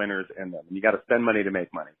more winners in them. You got to spend money to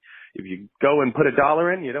make money. If you go and put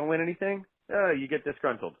 $1 in, you don't win anything, you get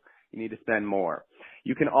disgruntled. You need to spend more.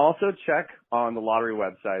 You can also check on the lottery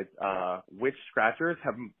website which scratchers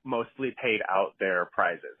have mostly paid out their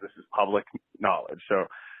prizes. This is public knowledge. So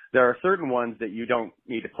there are certain ones that you don't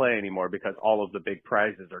need to play anymore because all of the big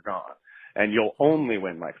prizes are gone. And you'll only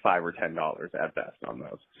win like $5 or $10 at best on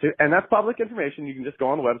those. So, and that's public information. You can just go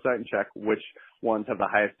on the website and check which ones have the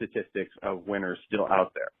highest statistics of winners still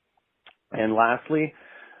out there. And lastly,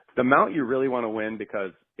 the amount you really want to win,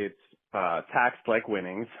 because it's taxed like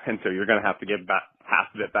winnings, and so you're going to have to give back half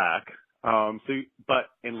of it back. But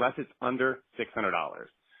unless it's under $600,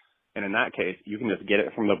 and in that case, you can just get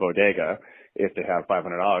it from the bodega if they have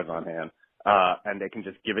 $500 on hand. And they can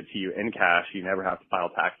just give it to you in cash. You never have to file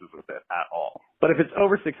taxes with it at all. But if it's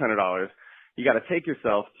over $600, you got to take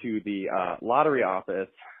yourself to the lottery office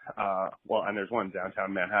And there's one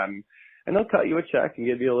downtown Manhattan, and they'll cut you a check and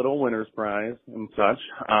give you a little winner's prize and such.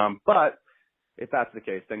 But if that's the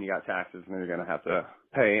case, then you got taxes and you're going to have to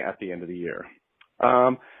pay at the end of the year.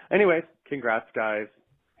 Anyways, congrats, guys.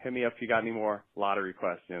 Hit me up if you got any more lottery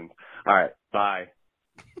questions. All right, bye.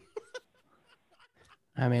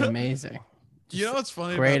 I mean, amazing. You know what's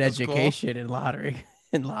funny? Great about this education in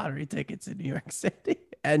lottery tickets in New York City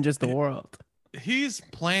and just the world. He's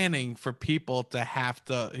planning for people to have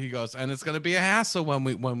to. He goes, and it's gonna be a hassle when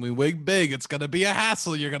we win big. It's gonna be a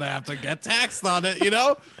hassle. You're gonna have to get taxed on it. You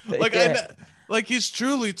know, like Yeah. like he's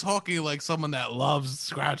truly talking like someone that loves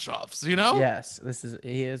scratch offs. You know? Yes,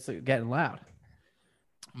 he is getting loud.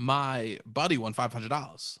 My buddy won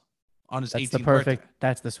 $500 on his 18th birthday.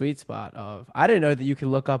 That's the sweet spot of. I didn't know that you can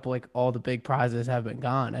look up like all the big prizes have been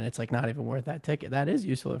gone, and it's like not even worth that ticket. That is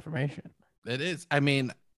useful information. It is. I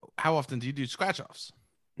mean, how often do you do scratch offs?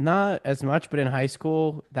 Not as much, but in high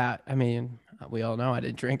school, we all know I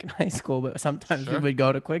didn't drink in high school, but sometimes we would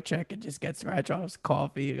go to Quick Check and just get scratch offs,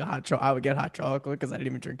 coffee, hot chocolate. I would get hot chocolate because I didn't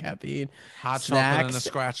even drink caffeine. Hot chocolate and a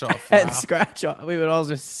scratch off. And scratch off. We would all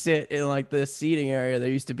just sit in like the seating area. There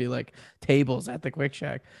used to be like tables at the Quick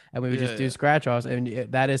Check, and we would just do scratch offs.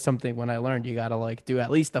 And that is something when I learned you got to like do at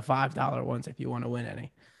least the $5 ones if you want to win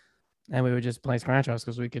any. And we would just play scratch offs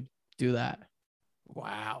because we could do that.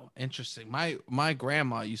 Wow, interesting. My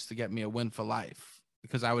grandma used to get me a win for life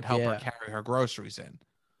because I would help her carry her groceries in.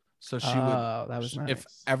 So she would. That was nice. If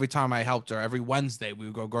every time I helped her, every Wednesday we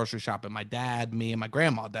would go grocery shopping. My dad, me, and my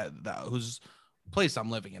grandma, that whose place I'm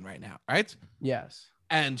living in right now, right? Yes.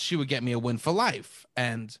 And she would get me a win for life.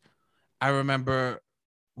 And I remember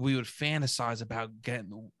we would fantasize about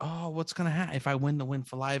getting. Oh, what's gonna happen if I win the win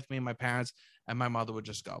for life? Me and my parents, and my mother would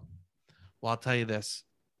just go, "Well, I'll tell you this.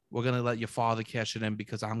 We're going to let your father cash it in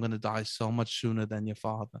because I'm going to die so much sooner than your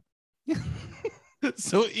father."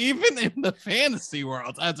 So even in the fantasy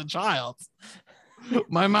world as a child,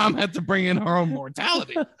 my mom had to bring in her own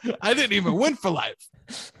mortality. I didn't even win for life.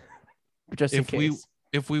 Just in case.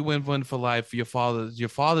 If we win for life, your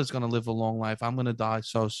father's going to live a long life. I'm going to die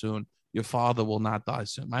so soon. Your father will not die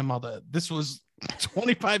soon. My mother, this was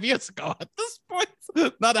 25 years ago at this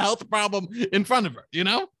point, not a health problem in front of her, you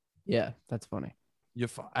know? Yeah, that's funny.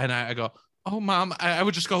 And I go, "Oh, Mom," I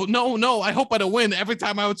would just go, no, I hope I don't win. Every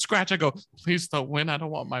time I would scratch, I go, "Please don't win. I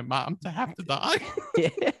don't want my mom to have to die."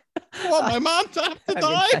 Yeah. I want my mom to have to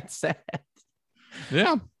die. That's sad.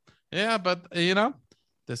 Yeah, but you know,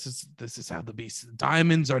 this is how the beast.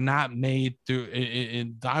 Diamonds are not made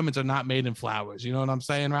diamonds are not made in flowers. You know what I'm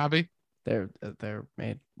saying, Robbie? They're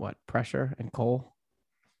made what? Pressure and coal.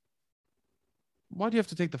 Why do you have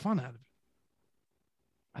to take the fun out of it?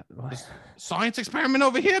 Science experiment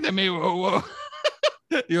over here that made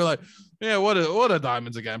you're like, yeah, what are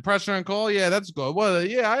diamonds again? Pressure and coal? Yeah, that's good.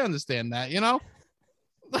 I understand that, you know.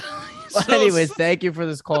 Anyways, thank you for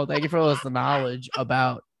this call. Thank you for all this knowledge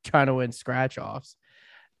about trying to win scratch offs.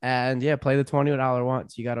 And yeah, play the $20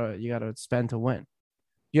 once. You gotta spend to win.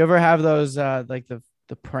 You ever have those like the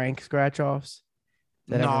prank scratch offs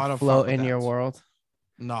that ever float in your world?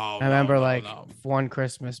 No, I remember one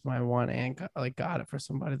Christmas, my one aunt got it for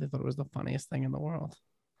somebody. They thought it was the funniest thing in the world.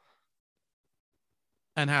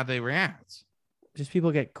 And how they react? Just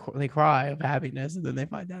people they cry of happiness, and then they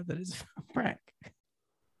find out that it's a prank.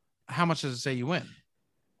 How much does it say you win?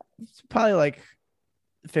 It's probably like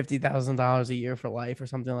 $50,000 a year for life or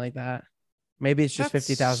something like that. Maybe it's just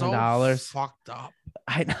 $50,000. So fucked up.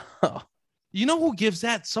 I know. You know who gives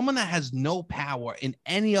that? Someone that has no power in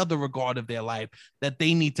any other regard of their life that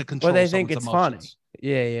they need to control. Well, they think it's emotions.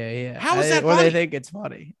 Funny. Yeah. How is that funny? Well, they think it's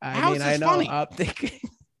funny. I know. Funny? I'm thinking.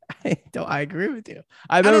 I agree with you.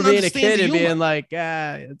 I remember being a kid and being like,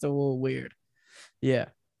 it's a little weird. Yeah.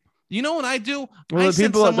 You know what I do?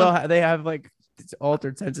 Well, they have like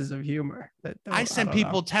altered senses of humor. I send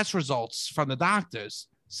people test results from the doctors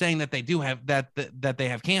saying that they do have that they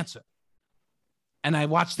have cancer, and I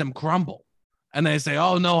watch them crumble. And they say,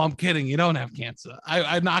 "Oh, no, I'm kidding. You don't have cancer."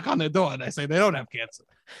 I knock on their door and I say, "They don't have cancer."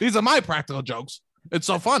 These are my practical jokes. It's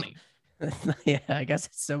so funny. Yeah, I guess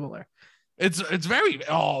it's similar. It's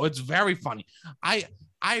very funny. I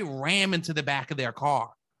ram into the back of their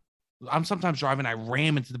car. I'm sometimes driving. I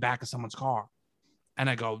ram into the back of someone's car. And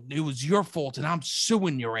I go, "It was your fault and I'm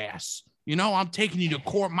suing your ass. You know, I'm taking you to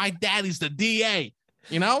court. My daddy's the DA.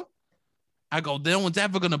 You know?" I go, "No one's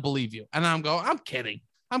ever going to believe you." And I'm kidding.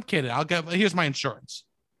 Here's my insurance.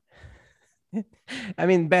 I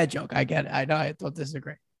mean, bad joke. I get it. I know. I don't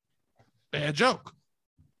disagree. Bad joke.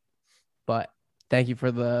 But thank you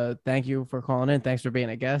for calling in. Thanks for being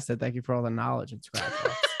a guest. And thank you for all the knowledge and scratch.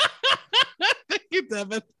 Thank you,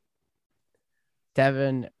 Devin.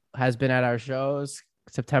 Devin has been at our shows.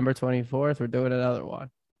 September 24th, we're doing another one.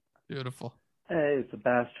 Beautiful. Hey,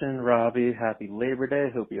 Sebastian, Robbie, happy Labor Day.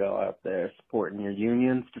 Hope you all out there supporting your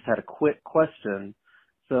unions. Just had a quick question.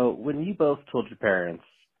 So when you both told your parents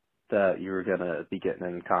that you were going to be getting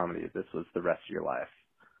in comedy, this was the rest of your life,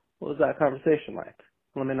 what was that conversation like?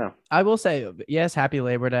 Let me know. I will say, yes, happy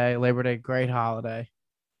Labor Day. Labor Day, great holiday.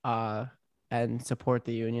 And support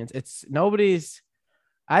the unions. It's nobody's,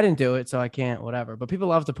 I didn't do it, so I can't, whatever. But people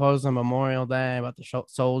love to post on Memorial Day about the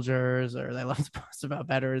soldiers, or they love to post about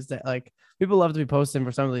Veterans Day. Like, people love to be posting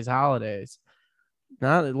for some of these holidays.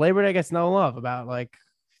 Not Labor Day gets no love about like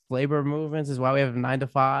labor movements. Is why we have 9 to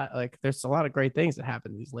 5. Like, there's a lot of great things that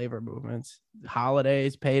happen in these labor movements,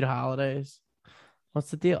 holidays, paid holidays. What's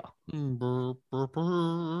the deal?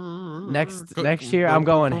 Next year, I'm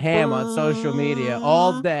going ham on social media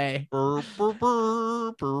all day. I'm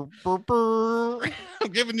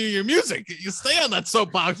giving you your music. You stay on that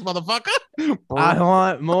soapbox, motherfucker. I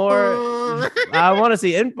want more. I want to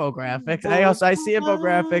see infographics. I see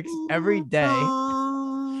infographics every day.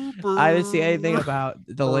 I didn't see anything about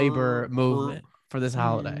the labor movement for this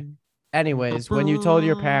holiday. Anyways, when you told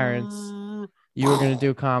your parents you were going to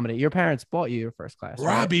do comedy, your parents bought you your first class,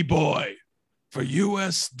 right? Robbie boy for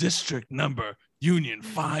U.S. District Number Union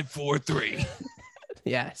 543.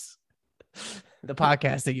 Yes. The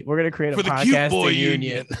podcasting. We're going to create a for the cute boy podcasting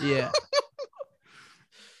union. Yeah.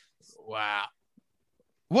 Wow.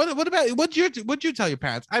 What about what'd you tell your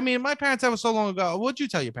parents? I mean, my parents, that was so long ago. What'd you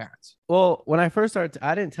tell your parents? Well, when I first started,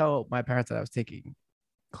 I didn't tell my parents that I was taking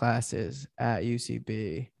classes at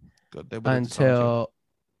UCB until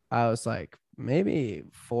I was like maybe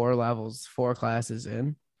 4 classes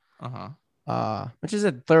in, which is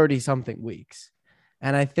at 30 something weeks.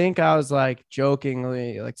 And I think I was like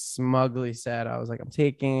jokingly, like smugly said, I was like, I'm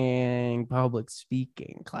taking public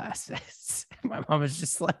speaking classes. My mom was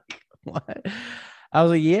just like, what? I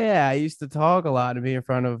was like, yeah, I used to talk a lot and be in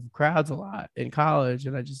front of crowds a lot in college,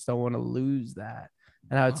 and I just don't want to lose that.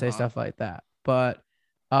 And I would say stuff like that. But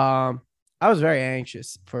I was very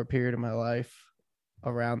anxious for a period of my life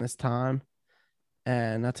around this time,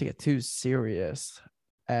 and not to get too serious.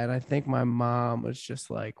 And I think my mom was just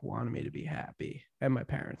like wanting me to be happy, and my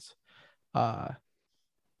parents. I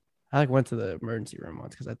like went to the emergency room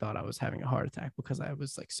once because I thought I was having a heart attack because I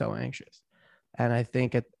was like so anxious. And I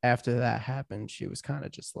think after that happened, she was kind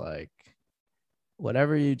of just like,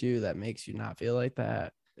 whatever you do that makes you not feel like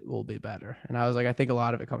that, it will be better. And I was like, I think a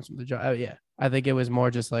lot of it comes from the job. Oh, yeah. I think it was more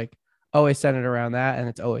just like always centered around that. And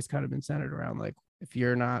it's always kind of been centered around like, if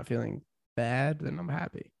you're not feeling bad, then I'm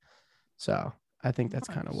happy. So I think that's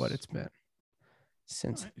kind of what it's been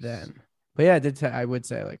since then. But yeah, I would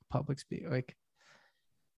say like public speak, like,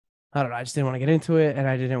 I don't know. I just didn't want to get into it. And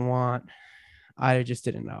I just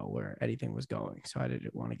didn't know where anything was going. So I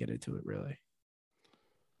didn't want to get into it really.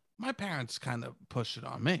 My parents kind of pushed it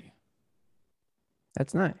on me.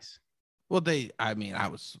 That's nice. Well,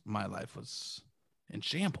 my life was in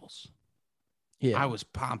shambles. Yeah. I was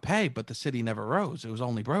Pompeii, but the city never rose. It was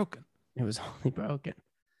only broken.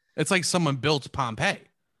 It's like someone built Pompeii.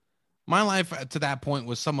 My life to that point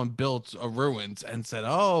was someone built a ruins and said,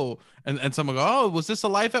 oh, and someone go, oh, was this a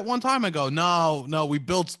life at one time? I go, no, we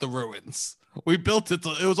built the ruins. We built it.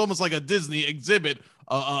 It was almost like a Disney exhibit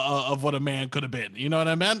of what a man could have been. You know what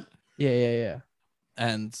I meant? Yeah.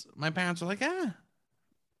 And my parents were like,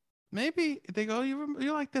 maybe they go,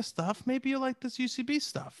 you like this stuff. Maybe you like this UCB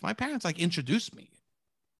stuff. My parents like introduced me.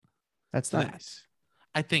 That's nice.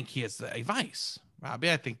 I think here's the advice,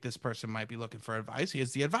 Robbie. I think this person might be looking for advice.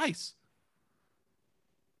 Here's the advice.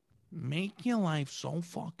 Make your life so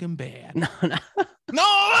fucking bad. No.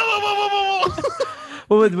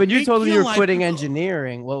 Well, when you told them you were quitting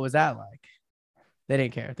engineering, what was that like? They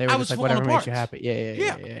didn't care. They were just like, whatever makes you happy.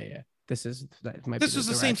 Yeah. This was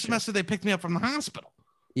the same semester they picked me up from the hospital.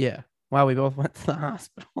 Yeah. Wow, we both went to the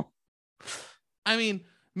hospital. I mean,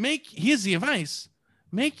 here's the advice.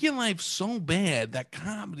 Make your life so bad that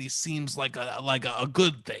comedy seems like a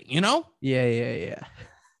good thing, you know? Yeah.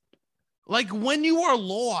 Like when you are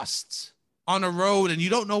lost on a road and you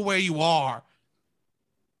don't know where you are,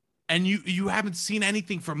 and you haven't seen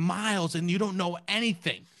anything for miles and you don't know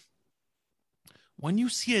anything. When you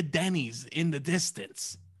see a Denny's in the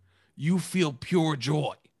distance, you feel pure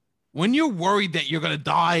joy. When you're worried that you're going to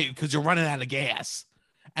die because you're running out of gas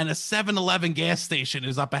and a 7-Eleven gas station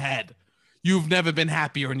is up ahead, you've never been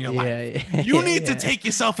happier in your life. You need to take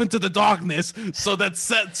yourself into the darkness so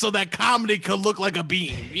that comedy can look like a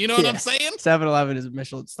beam. You know what I'm saying? 7-Eleven is a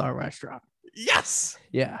Michelin star restaurant. Yes.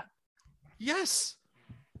 Yeah. Yes.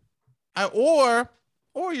 Or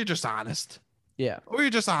you're just honest. Yeah. Or you're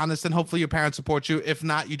just honest and hopefully your parents support you. If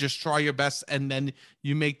not, you just try your best and then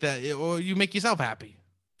you make you make yourself happy.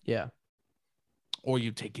 Yeah. Or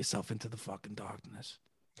you take yourself into the fucking darkness.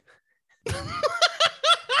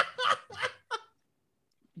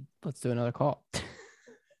 Let's do another call.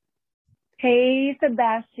 Hey,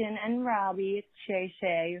 Sebastian and Robbie. It's Shay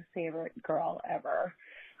Shay, your favorite girl ever.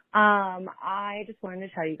 I just wanted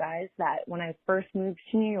to tell you guys that when I first moved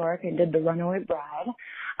to New York and did the Runaway Bride,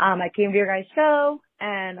 I came to your guys' show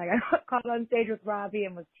and I got caught on stage with Robbie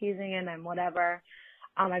and was teasing him and whatever.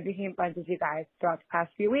 I became friends with you guys throughout the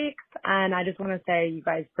past few weeks, and I just want to say you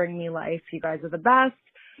guys bring me life. You guys are the best.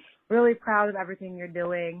 Really proud of everything you're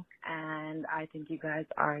doing, and I think you guys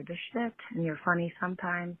are the shit, and you're funny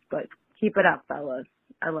sometimes, but keep it up, fellas.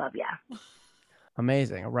 I love ya.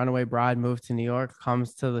 Amazing. A runaway bride moved to New York,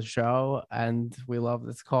 comes to the show, and we love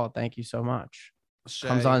this call. Thank you so much. Shay,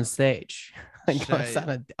 comes on stage and Shay, goes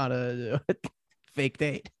on a fake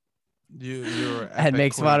date. You're and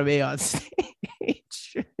makes queen. fun of me on stage.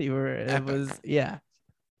 Yeah.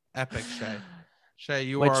 Epic, Shay. Shay,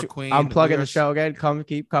 you Which are a queen. I'm plugging the show again.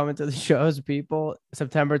 Keep coming to the shows, people.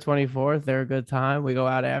 September 24th, they're a good time. We go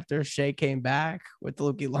out after. Shay came back with the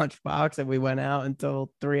Lukey lunchbox, and we went out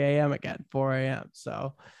until 3 a.m. again, 4 a.m.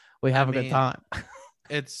 So we have a good time.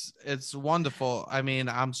 It's wonderful. I mean,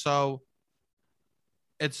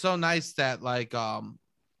 it's so nice that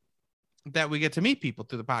that we get to meet people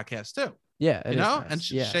through the podcast too. Yeah, you know,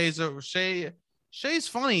 nice. And Shay's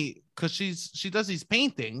funny because she does these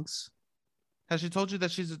paintings. Has she told you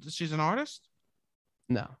that she's an artist?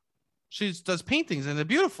 No. She does paintings and they're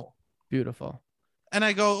beautiful. Beautiful. And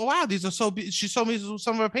I go, oh, wow, these are so she showed me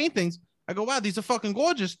some of her paintings. I go, wow, these are fucking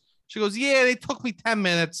gorgeous. She goes, yeah, they took me 10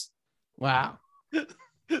 minutes. Wow.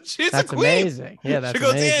 She's that's a queen. Amazing. Yeah, that's she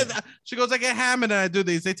goes, amazing. yeah. She goes, I get hammered and I do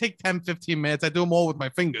these. They take 10, 15 minutes. I do them all with my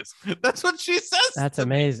fingers. That's what she says. That's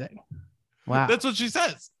amazing. Wow. That's what she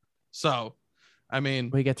says. So, I mean,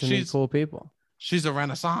 we get to meet cool people. She's a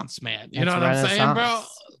Renaissance man. You know what I'm saying, bro?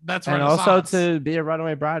 That's and Renaissance. Also to be a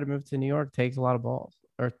runaway bride to move to New York takes a lot of balls,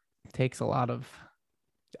 or takes a lot of,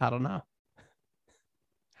 I don't know.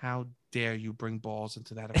 How dare you bring balls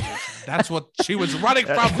into that equation? That's what she was running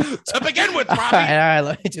from to begin with, Robbie. All right,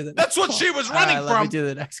 let me do the That's what call. She was running from. Let me do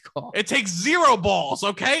the next call. It takes 0 balls,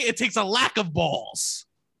 okay? It takes a lack of balls.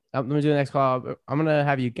 Let me do the next call. I'm gonna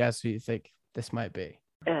have you guess who you think this might be.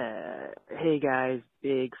 Hey guys,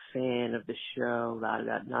 big fan of the show. Lot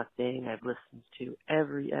About Nothing. I've listened to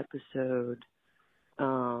every episode.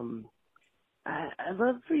 I'd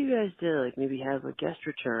love for you guys to maybe have a guest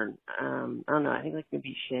return. I don't know. I think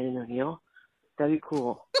maybe Shannon O'Neill. That'd be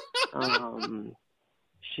cool.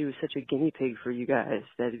 She was such a guinea pig for you guys.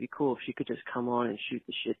 That'd be cool if she could just come on and shoot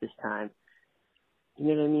the shit this time.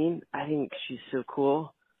 You know what I mean? I think she's so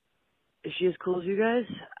cool. Is she as cool as you guys?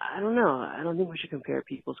 I don't know. I don't think we should compare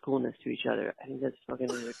people's coolness to each other. I think that's fucking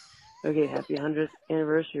weird. Okay, happy 100th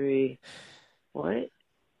anniversary. What?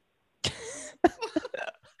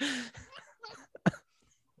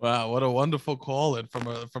 Wow, what a wonderful call in from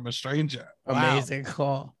a stranger. Wow. Amazing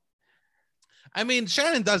call. I mean,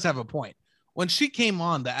 Shannon does have a point. When she came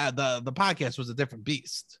on, the podcast was a different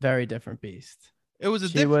beast. Very different beast. It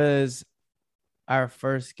was She was our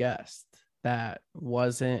first guest that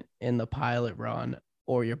wasn't in the pilot run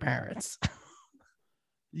or your parents.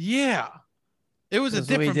 Yeah. It was a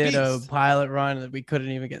different beast. We did beast. a pilot run that we couldn't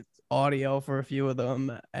even get audio for a few of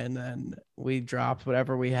them. And then we dropped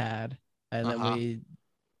whatever we had. And then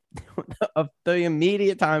the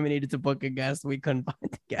immediate time we needed to book a guest, we couldn't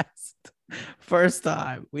find a guest. First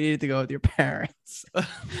time we needed to go with your parents.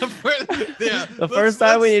 The first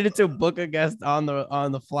time we needed to book a guest on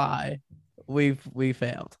the fly, we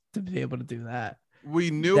failed to be able to do that.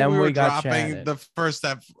 We knew we were dropping the first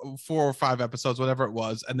 4 or 5 episodes, whatever it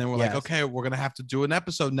was, and then we're like, okay, we're gonna have to do an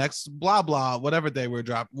episode next, blah blah, whatever day we're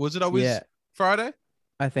dropping. Was it always Friday?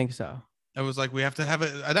 I think so. It was like we have to have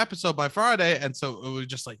an episode by Friday, and so it was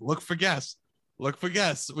just like look for guests.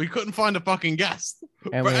 We couldn't find a fucking guest.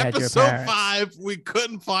 And for episode 5, we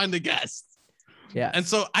couldn't find a guest. Yeah, and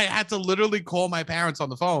so I had to literally call my parents on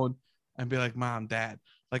the phone and be like, Mom, Dad,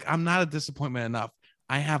 like I'm not a disappointment enough.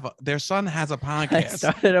 Their son has a podcast. I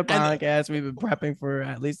started a podcast. We've been prepping for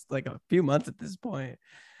at least like a few months at this point.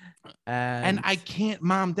 And I can't,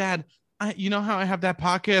 Mom, Dad, you know how I have that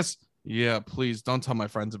podcast? Yeah, please don't tell my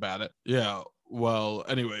friends about it. Yeah, well,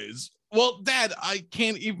 anyways. Well, Dad, I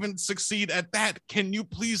can't even succeed at that. Can you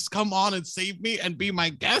please come on and save me and be my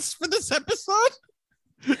guest for this episode?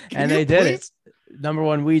 And they did it.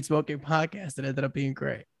 #1 weed smoking podcast. It ended up being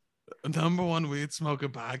great. #1 weed smoking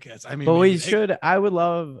podcast. I mean, but we should. I would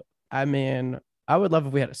love. I mean, I would love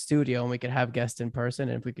if we had a studio and we could have guests in person,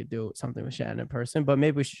 and if we could do something with Shannon in person. But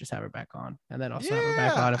maybe we should just have her back on, and then also have her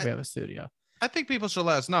back on if we have a studio. I think people should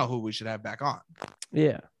let us know who we should have back on.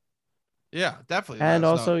 Yeah. Yeah, definitely. And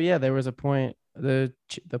also, there was a point the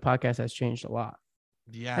podcast has changed a lot.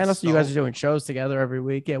 Yes. And also, you guys are doing shows together every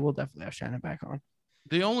week. Yeah, we'll definitely have Shannon back on.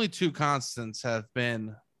 The only two constants have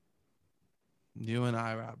been you and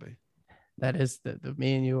I, Robbie. That is the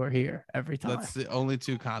me and you are here every time. That's the only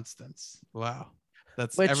two constants. Wow.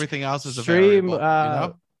 That's Which everything else is a stream, variable, you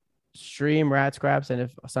know? Stream Rat Scraps, and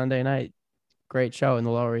if Sunday night, great show in the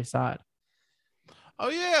Lower East Side. Oh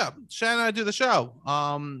yeah, Shannon and I do the show.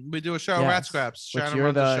 We do a show, Yes, Rat Scraps. Which Shannon you're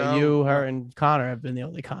runs the show. you, her, and Connor have been the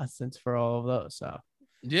only constants for all of those. So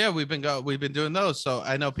Yeah, we've been doing those. So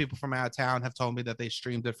I know people from out of town have told me that they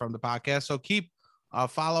streamed it from the podcast. So keep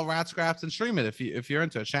follow Rat Scraps and stream it if you're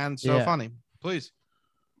into it. Shannon's so funny. Please.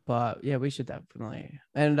 But yeah, we should definitely.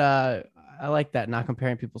 And I like that, not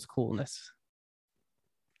comparing people's coolness.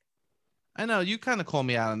 I know you kind of call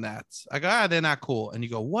me out on that. I go, they're not cool, and you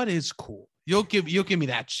go, what is cool? You'll give me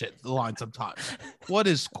that shit the line sometimes. What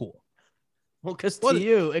is cool? Well, because to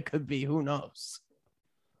you it could be, who knows?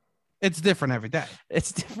 It's different every day.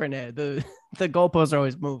 It's different. The goalposts are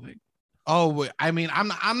always moving. Oh, I mean,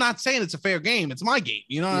 I'm not saying it's a fair game. It's my game.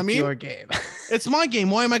 You know what I mean? Your game. It's my game.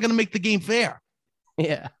 Why am I going to make the game fair?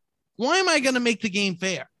 Yeah. Why am I going to make the game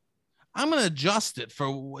fair? I'm going to adjust it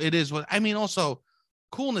for it is what I mean. Also,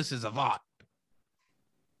 coolness is a vibe.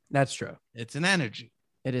 That's true. It's an energy.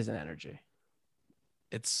 It is an energy.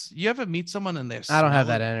 It's you ever meet someone and they're I don't have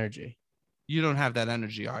that energy. You don't have that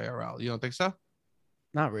energy IRL. You don't think so?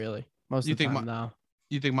 Not really. Most of the time, no.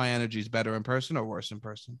 You think my energy is better in person or worse in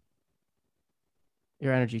person?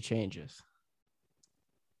 Your energy changes.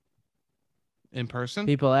 In person?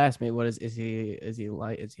 People ask me, what is he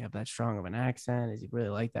like? Is he have that strong of an accent? Is he really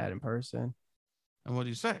like that in person? And what do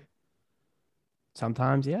you say?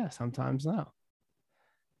 Sometimes, yeah. Sometimes, no.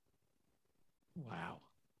 Wow.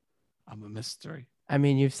 I'm a mystery. I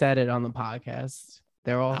mean, you've said it on the podcast.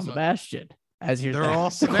 They're all Sebastian. As your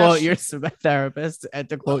all to quote your therapist and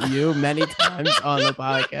to quote you many times on the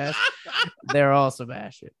podcast, they're all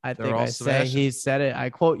Sebastian. He said it.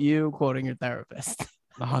 I quote you, quoting your therapist.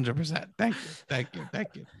 100%. Thank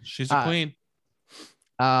you. She's a queen.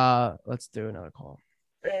 Let's do another call.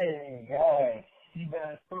 Hey guys,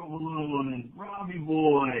 Seabass Provolone and Robbie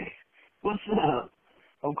Boy, what's up?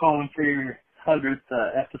 I'm calling for your 100th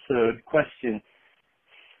episode question.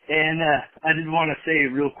 And I did want to say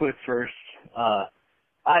real quick first, I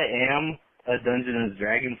am a Dungeons &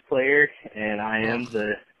 Dragons player, and I am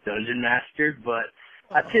the Dungeon Master, but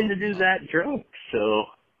I tend to do that drunk, so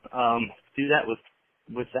do that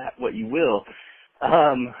with that what you will.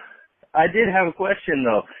 I did have a question,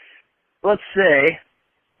 though. Let's say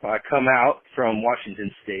I come out from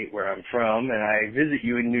Washington State, where I'm from, and I visit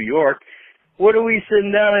you in New York. What are we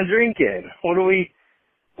sitting down and drinking? What are we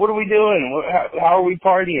doing? How are we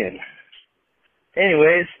partying?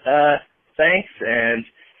 Anyways, thanks, and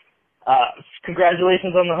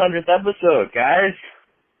congratulations on the 100th episode, guys.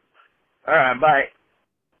 All right, bye.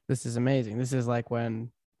 This is amazing. This is like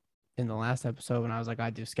when, in the last episode, when I was like, I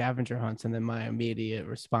do scavenger hunts, and then my immediate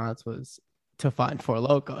response was to find Four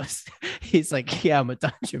Locos. He's like, yeah, I'm a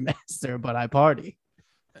dungeon master, but I party.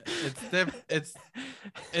 It's different. It's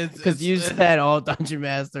because you said all dungeon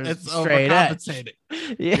masters it's straight edge.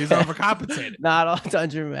 Yeah. He's overcompensating. Not all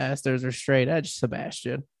dungeon masters are straight edge,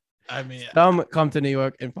 Sebastian. I mean, some come to New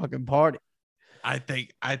York and fucking party. I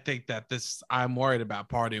think that I'm worried about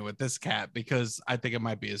partying with this cat because I think it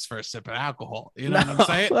might be his first sip of alcohol. You know what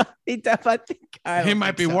I'm saying? He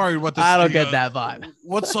might be worried what this. I don't get that vibe.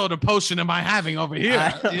 What sort of potion am I having over here?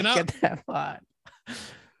 I don't you know, get that vibe.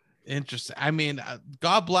 Interesting. I mean,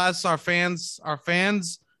 God bless our fans. Our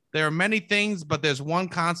fans. There are many things, but there's one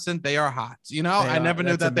constant. They are hot. You know, I never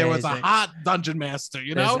knew that there was a hot dungeon master.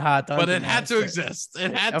 You know, but it had to exist.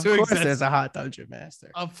 It had to exist. Of course, there's a hot dungeon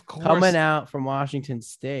master. Of course, coming out from Washington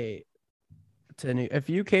State to New. If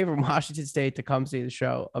you came from Washington State to come see the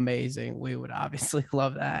show, amazing. We would obviously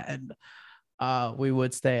love that, and we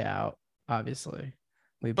would stay out. Obviously,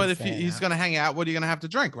 but if he's gonna hang out, what are you gonna have to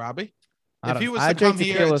drink, Robbie? If he was to come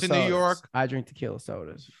here to New York, I drink tequila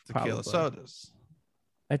sodas. Tequila sodas.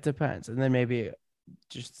 It depends, and then maybe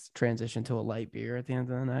just transition to a light beer at the end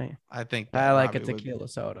of the night. I think I like a tequila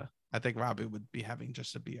soda. I think Robbie would be having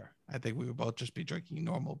just a beer. I think we would both just be drinking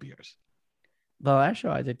normal beers. The last show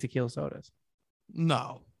I did tequila sodas.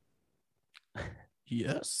 No.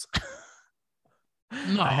 Yes.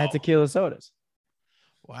 No. I had tequila sodas.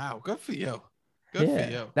 Wow, good for you. Good for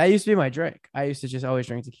you. That used to be my drink. I used to just always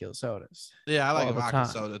drink tequila sodas. Yeah, I like a vodka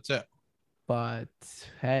soda too. But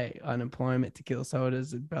hey, unemployment, tequila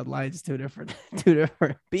sodas, and Bud Light's two different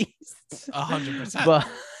beasts. 100%. But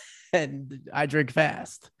and I drink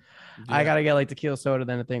fast. I gotta get like tequila soda,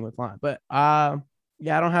 then a thing with lime. But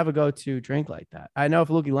yeah, I don't have a go-to drink like that. I know if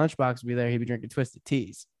Lukey Lunchbox would be there, he'd be drinking Twisted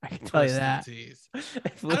Teas. I can tell you that. Teas.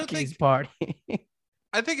 If Lukey's party.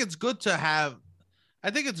 I think it's good to have. I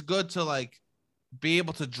think it's good to like be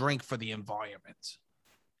able to drink for the environment.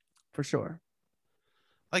 For sure.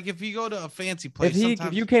 Like if you go to a fancy place,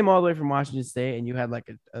 if you came all the way from Washington State and you had like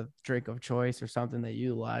a drink of choice or something that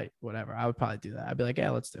you like, whatever, I would probably do that. I'd be like,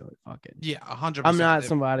 yeah, let's do it. Fuck it. Yeah, 100%. I'm not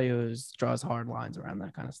somebody who draws hard lines around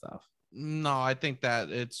that kind of stuff. No, I think that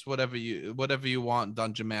it's whatever you want,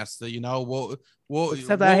 Dungeon Master. You know, we'll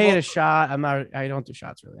except I hate a shot. I don't do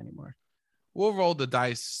shots really anymore. We'll roll the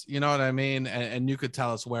dice. You know what I mean? And you could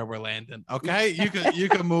tell us where we're landing. Okay, you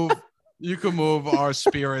can move. You can move our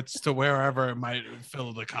spirits to wherever it might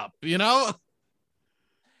fill the cup. You know?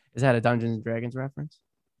 Is that a Dungeons and Dragons reference?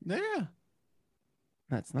 Yeah,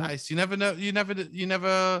 that's nice. You never know. You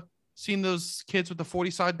never seen those kids with the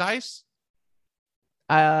 40-side dice?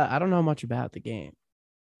 I don't know much about the game.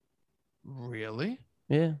 Really?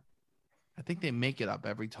 Yeah. I think they make it up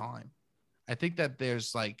every time. I think that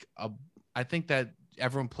there's like I think that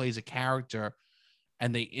everyone plays a character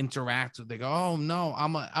and they interact with. They go, "Oh no,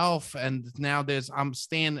 I'm an elf," and now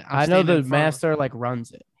I know the master like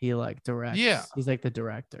runs it. He like directs. Yeah, he's like the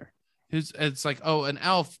director. It's like, oh, an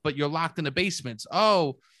elf, but you're locked in the basement.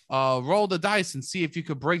 Oh, roll the dice and see if you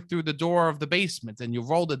could break through the door of the basement. And you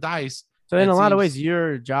roll the dice. So in a lot of ways,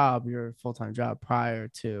 your full-time job prior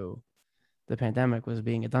to the pandemic was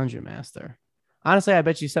being a dungeon master. Honestly, I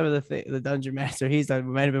bet you some of the dungeon master he's done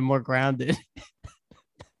might have been more grounded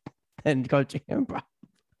than coaching improv.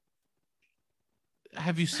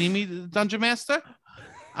 Have you seen me, dungeon master?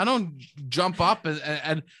 I don't jump up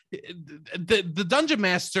and the dungeon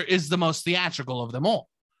master is the most theatrical of them all.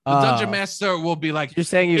 The dungeon master will be like, you're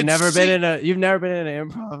saying you've never been in an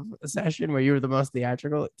improv session where you were the most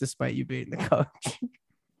theatrical despite you being the coach.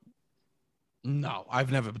 No,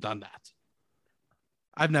 I've never done that.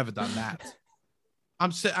 I'm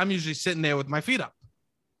usually sitting there with my feet up.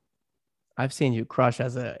 I've seen you crush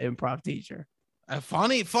as an improv teacher.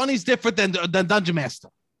 Funny's different than dungeon master.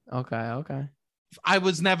 Okay. I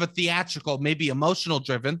was never theatrical, maybe emotional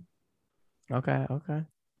driven. Okay.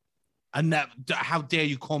 And how dare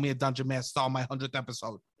you call me a dungeon master on my 100th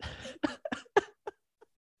episode?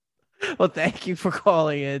 Well, thank you for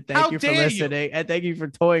calling in. Thank you for listening. And thank you for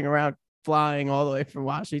toying around, flying all the way from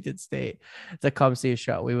Washington State to come see a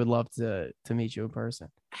show. We would love to meet you in person.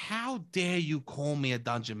 How dare you call me a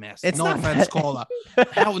dungeon master? It's no not offense, caller.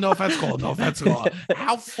 No offense, caller.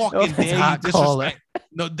 How fucking dare you disrespect?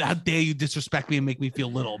 No, how dare you disrespect me and make me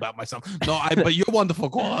feel little about myself? No, but you're wonderful,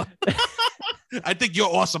 caller. I think you're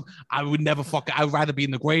awesome. I would never I'd rather be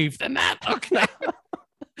in the grave than that. Okay.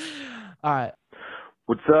 All right.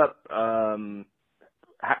 What's up?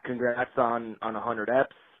 Congrats on 100 eps.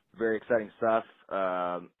 Very exciting stuff.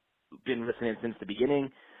 Been listening since the beginning.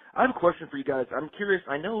 I have a question for you guys. I'm curious.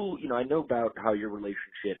 I know about how your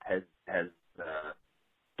relationship has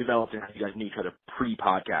developed and how you guys knew each other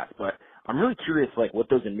pre-podcast, but I'm really curious, like, what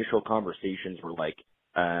those initial conversations were like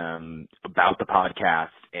about the podcast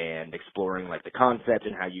and exploring like the concept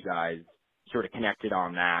and how you guys sort of connected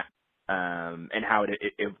on that and how it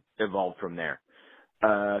evolved from there.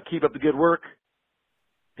 Keep up the good work.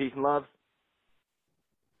 Peace and love.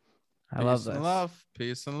 I love this.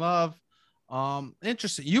 Peace and love.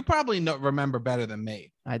 Interesting. You probably remember better than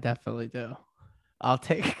me. I definitely do. I'll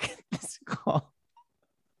take this call.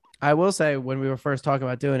 I will say, when we were first talking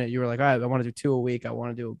about doing it, you were like, all right, I want to do 2 a week. I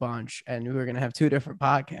want to do a bunch. And we were going to have 2 different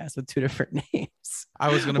podcasts with 2 different names. I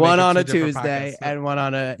was going to one on a Tuesday and one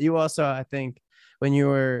on a, you also, I think when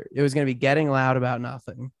it was going to be Getting Loud About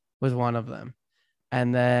Nothing was one of them.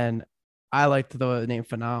 And then I liked the name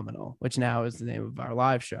Phenomenal, which now is the name of our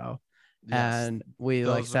live show. Yes, and we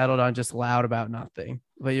settled on just Loud About Nothing,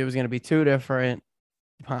 but it was going to be 2 different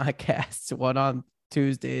podcasts, one on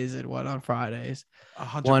Tuesdays and one on Fridays.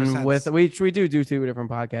 100%. One with we do 2 different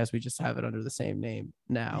podcasts. We just have it under the same name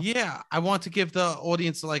now. Yeah, I want to give the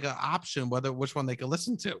audience like an option which one they can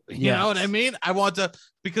listen to. You know what I mean? I want to,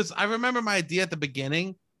 because I remember my idea at the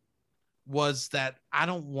beginning was that I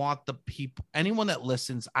don't want anyone that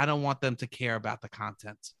listens, I don't want them to care about the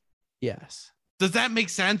content. Yes. Does that make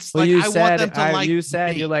sense? Well, like, want them to like. You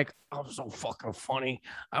said you're like, I'm so fucking funny.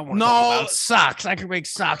 I want to talk about socks. I can make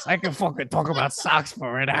socks. I can fucking talk about socks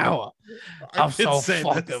for an hour. I'm so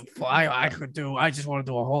fucking funny. I just want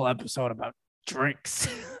to do a whole episode about drinks.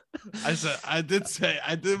 I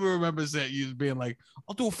did remember saying you being like,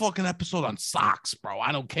 I'll do a fucking episode on socks, bro.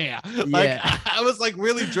 I don't care. Like Yeah. I was like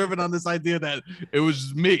really driven on this idea that it was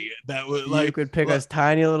just me that was like you could pick a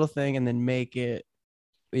tiny little thing and then make it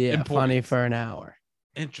Important. funny for an hour.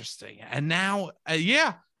 Interesting. And now,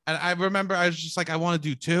 yeah. And I remember I was just like, I want to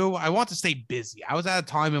do 2. I want to stay busy. I was at a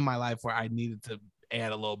time in my life where I needed to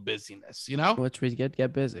add a little busyness, you know? Which we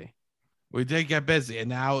get busy. We did get busy, and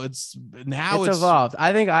now it's evolved.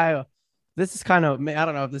 I think this is kind of, I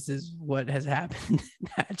don't know if this is what has happened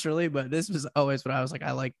naturally, but this was always what I was like,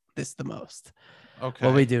 I like this the most. Okay.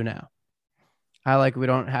 What we do now. We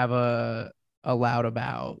don't have a loud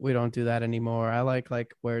about. We don't do that anymore. I like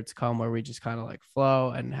where it's come, where we just kind of like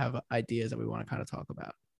flow and have ideas that we want to kind of talk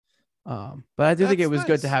about. But I do think it was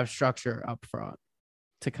good to have structure up front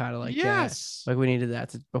to kind of yes, we needed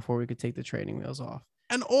that before we could take the training wheels off.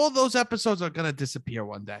 And all those episodes are going to disappear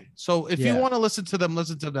one day. So if you want to listen to them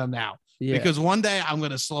now. Yeah. Because one day I'm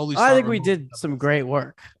going to slowly I think we did some great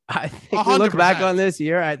work. I think we look back on this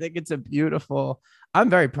year. I think it's I'm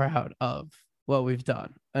very proud of what we've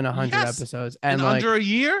done in 100 episodes. And under a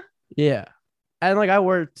year? Yeah. And I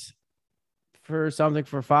worked for something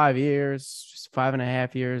for 5 years, just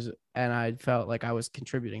 5.5 years. And I felt like I was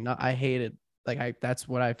contributing. I hated, that's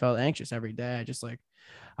what I felt anxious every day. I just I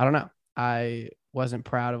don't know. I wasn't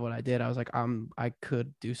proud of what I did. I was like, I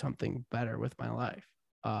could do something better with my life.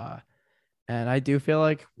 And I do feel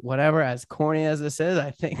like whatever, as corny as this is,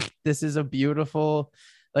 I think this is a beautiful,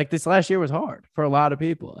 this last year was hard for a lot of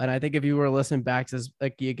people. And I think if you were listening back to this,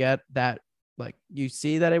 you get that, you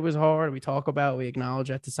see that it was hard. We talk about, we acknowledge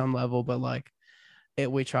that to some level, but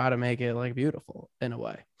we try to make it beautiful in a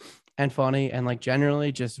way and funny and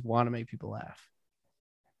generally just want to make people laugh.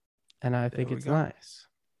 And I think it's nice.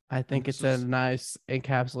 I think it's a nice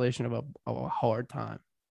encapsulation of a hard time.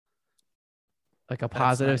 A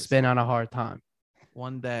positive spin on a hard time.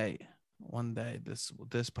 One day, this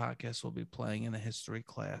podcast will be playing in a history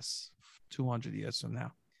class 200 years from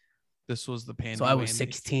now. This was the pain. So I was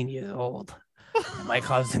 16 years old. And my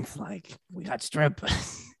cousin's we got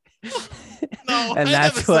strippers. No, and I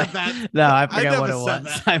that's never what. Said that. No, I forget what it was.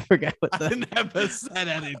 That. I forget what. I never said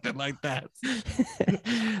anything like that.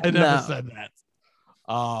 I never said that.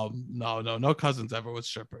 No cousins ever with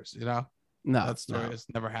strippers, you know? No, that story has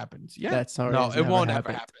never happened. Yeah, that story it won't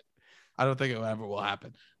ever happen. I don't think it ever will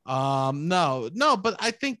happen. No, but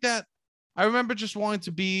I think that I remember just wanting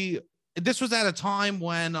to be. This was at a time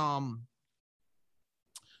when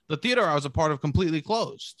the theater I was a part of completely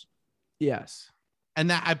closed. Yes, and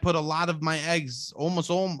that I put a lot of my eggs, almost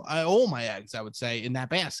all my eggs, I would say, in that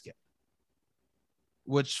basket,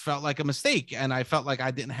 which felt like a mistake. And I felt like I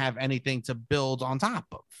didn't have anything to build on top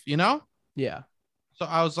of, you know? Yeah. So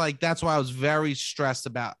I was like, that's why I was very stressed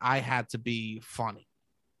about, I had to be funny.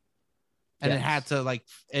 And it had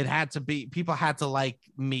to be, people had to like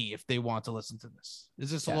me if they want to listen to this. Is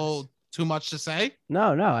this a little too much to say?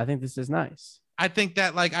 No, I think this is nice. I think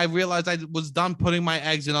that I realized I was done putting my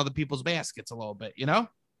eggs in other people's baskets a little bit, you know?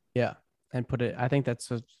 Yeah. And I think that's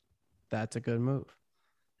a good move.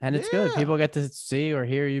 And it's good. People get to see or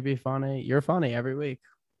hear you be funny. You're funny every week.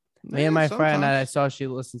 Me and my friend that I saw,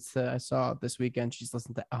 I saw this weekend, she's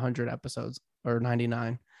listened to 100 episodes or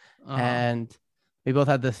 99. And we both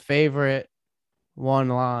had this favorite one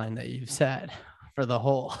line that you've said for the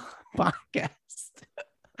whole podcast,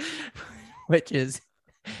 which is,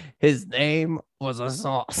 his name was a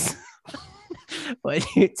sauce. When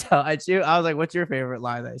you tell, I was like, what's your favorite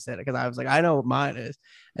line that I said? Because I was like, I know what mine is.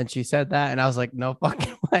 And she said that. And I was like, no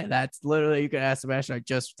fucking way. That's literally, you can ask Sebastian. I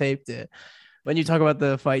just taped it. When you talk about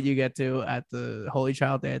the fight you get to at the Holy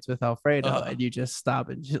Child dance with Alfredo, and you just stop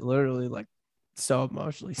and just literally so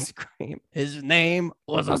emotionally scream, his name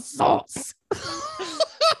was a sauce.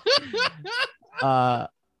 But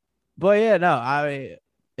yeah, no,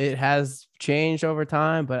 it has changed over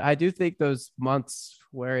time, but I do think those months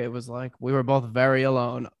where it was we were both very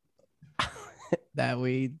alone,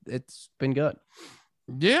 it's been good.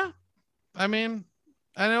 Yeah. I mean,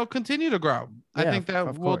 and it'll continue to grow. Yeah, I think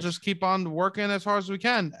that we'll just keep on working as hard as we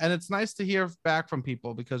can. And it's nice to hear back from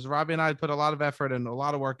people because Robbie and I put a lot of effort and a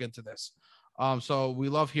lot of work into this. So we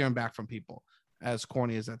love hearing back from people, as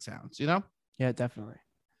corny as that sounds, you know? Yeah, definitely.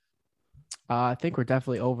 I think we're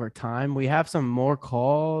definitely over time. We have some more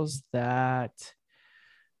calls that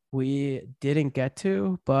we didn't get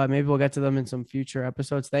to, but maybe we'll get to them in some future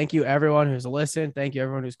episodes. Thank you, everyone who's listened. Thank you,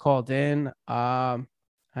 everyone who's called in. I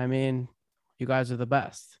mean, you guys are the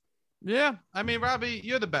best. Yeah. I mean, Robbie,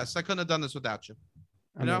 you're the best. I couldn't have done this without you.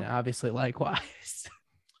 I mean, obviously, likewise.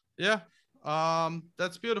 Yeah.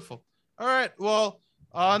 That's beautiful. All right. Well,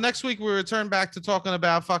 Next week we return back to talking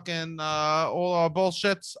about fucking all our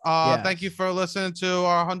bullshits. Yes. Thank you for listening to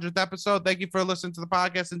our 100th episode. Thank you for listening to the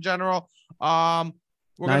podcast in general. We're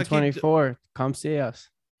gonna 924. Come see us.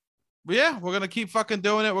 Yeah, we're gonna keep fucking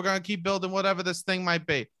doing it. We're gonna keep building whatever this thing might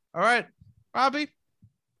be. All right, Robbie,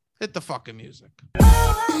 hit the fucking music.